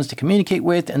BlackBerry phones to communicate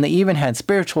with, and they even had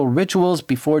spiritual rituals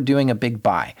before doing a big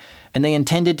buy. And they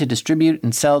intended to distribute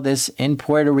and sell this in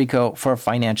Puerto Rico for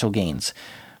financial gains.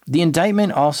 The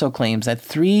indictment also claims that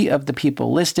 3 of the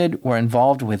people listed were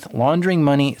involved with laundering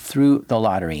money through the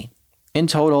lottery. In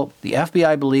total, the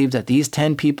FBI believed that these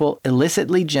 10 people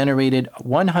illicitly generated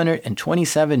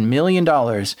 $127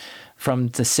 million from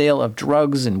the sale of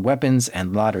drugs and weapons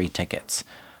and lottery tickets.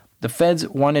 The feds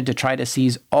wanted to try to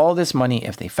seize all this money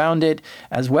if they found it,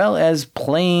 as well as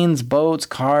planes, boats,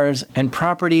 cars, and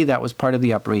property that was part of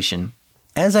the operation.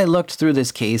 As I looked through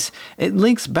this case, it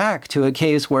links back to a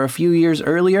case where a few years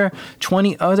earlier,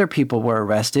 20 other people were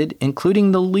arrested,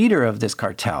 including the leader of this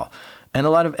cartel. And a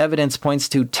lot of evidence points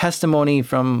to testimony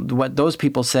from what those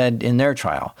people said in their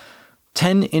trial.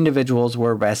 10 individuals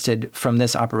were arrested from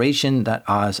this operation that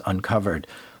Oz uncovered.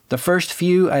 The first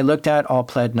few I looked at all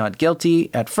pled not guilty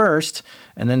at first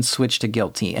and then switched to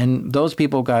guilty. And those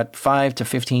people got 5 to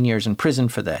 15 years in prison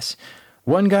for this.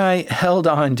 One guy held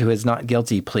on to his not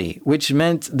guilty plea, which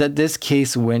meant that this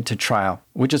case went to trial,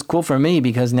 which is cool for me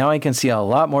because now I can see a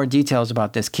lot more details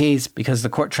about this case because the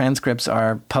court transcripts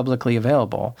are publicly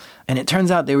available. And it turns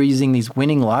out they were using these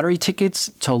winning lottery tickets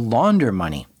to launder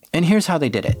money. And here's how they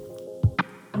did it.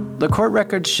 The court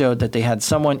records showed that they had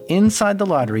someone inside the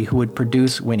lottery who would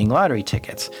produce winning lottery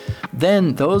tickets.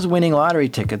 Then those winning lottery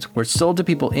tickets were sold to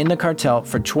people in the cartel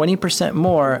for 20%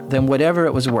 more than whatever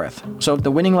it was worth. So if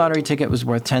the winning lottery ticket was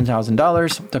worth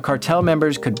 $10,000, the cartel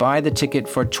members could buy the ticket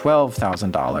for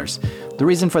 $12,000. The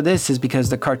reason for this is because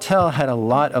the cartel had a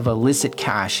lot of illicit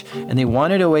cash and they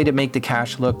wanted a way to make the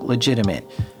cash look legitimate.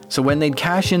 So when they'd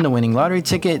cash in the winning lottery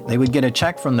ticket, they would get a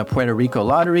check from the Puerto Rico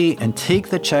lottery and take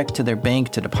the check to their bank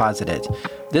to deposit it.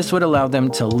 This would allow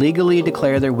them to legally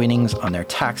declare their winnings on their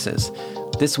taxes.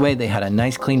 This way they had a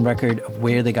nice clean record of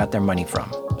where they got their money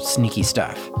from. Sneaky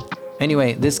stuff.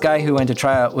 Anyway, this guy who went to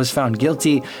trial was found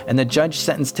guilty and the judge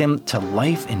sentenced him to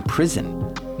life in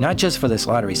prison. Not just for this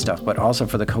lottery stuff, but also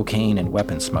for the cocaine and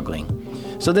weapons smuggling.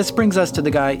 So this brings us to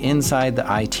the guy inside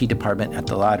the IT department at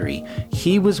the lottery.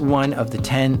 He was one of the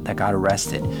 10 that got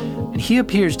arrested, and he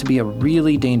appears to be a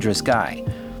really dangerous guy.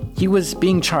 He was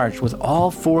being charged with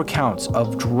all 4 counts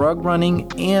of drug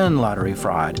running and lottery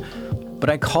fraud.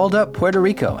 But I called up Puerto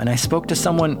Rico and I spoke to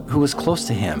someone who was close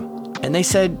to him, and they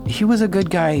said he was a good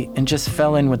guy and just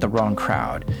fell in with the wrong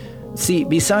crowd. See,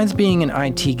 besides being an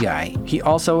IT guy, he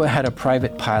also had a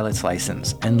private pilot's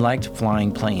license and liked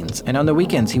flying planes. And on the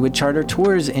weekends, he would charter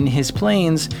tours in his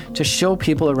planes to show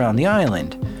people around the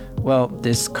island. Well,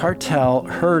 this cartel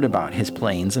heard about his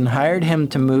planes and hired him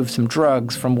to move some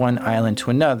drugs from one island to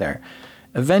another.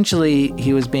 Eventually,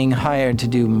 he was being hired to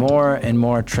do more and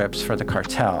more trips for the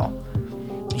cartel.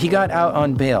 He got out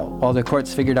on bail while the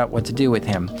courts figured out what to do with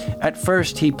him. At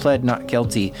first, he pled not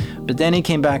guilty, but then he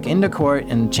came back into court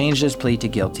and changed his plea to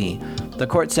guilty. The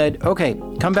court said, okay,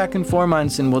 come back in 4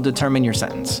 months and we'll determine your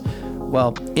sentence.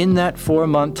 Well, in that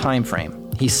 4-month time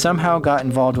frame, he somehow got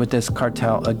involved with this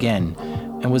cartel again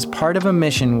and was part of a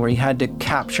mission where he had to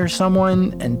capture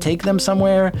someone and take them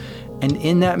somewhere, and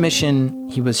in that mission,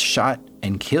 he was shot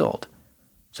and killed.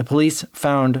 The police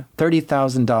found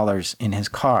 $30,000 in his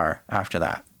car after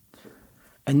that.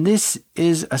 And this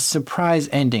is a surprise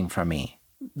ending for me.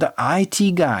 The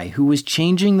IT guy who was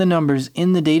changing the numbers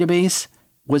in the database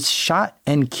was shot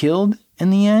and killed in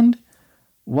the end?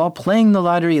 While playing the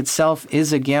lottery itself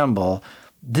is a gamble,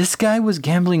 this guy was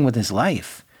gambling with his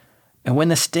life. And when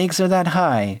the stakes are that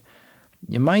high,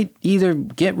 you might either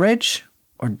get rich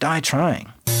or die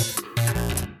trying.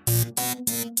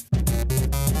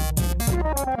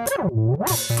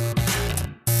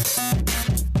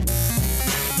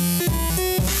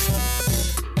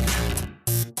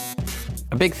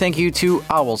 A big thank you to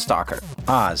Owlstalker,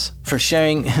 Oz, for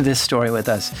sharing this story with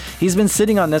us. He's been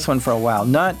sitting on this one for a while,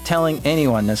 not telling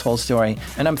anyone this whole story,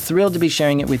 and I'm thrilled to be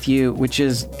sharing it with you, which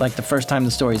is like the first time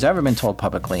the story's ever been told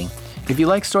publicly. If you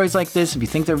like stories like this, if you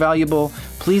think they're valuable,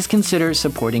 please consider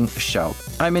supporting the show.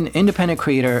 I'm an independent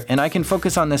creator, and I can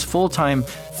focus on this full-time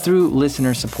through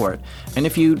listener support. And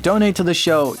if you donate to the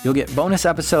show, you'll get bonus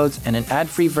episodes and an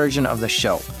ad-free version of the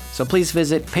show. So please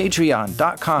visit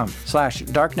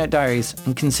patreon.com/darknetdiaries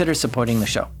and consider supporting the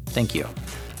show. Thank you.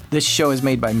 This show is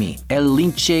made by me, El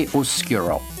Lince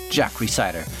Oscuro, Jack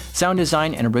Reciter. Sound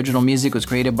design and original music was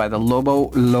created by the Lobo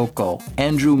Loco,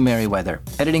 Andrew Merriweather.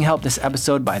 Editing help this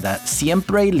episode by the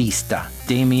Siempre Lista,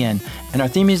 Damien. And our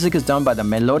theme music is done by the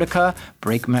Melodica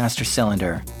Breakmaster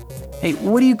Cylinder. Hey,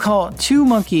 what do you call 2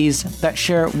 monkeys that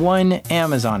share one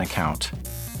Amazon account?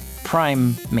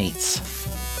 Prime mates.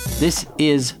 This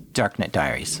is Darknet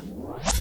Diaries.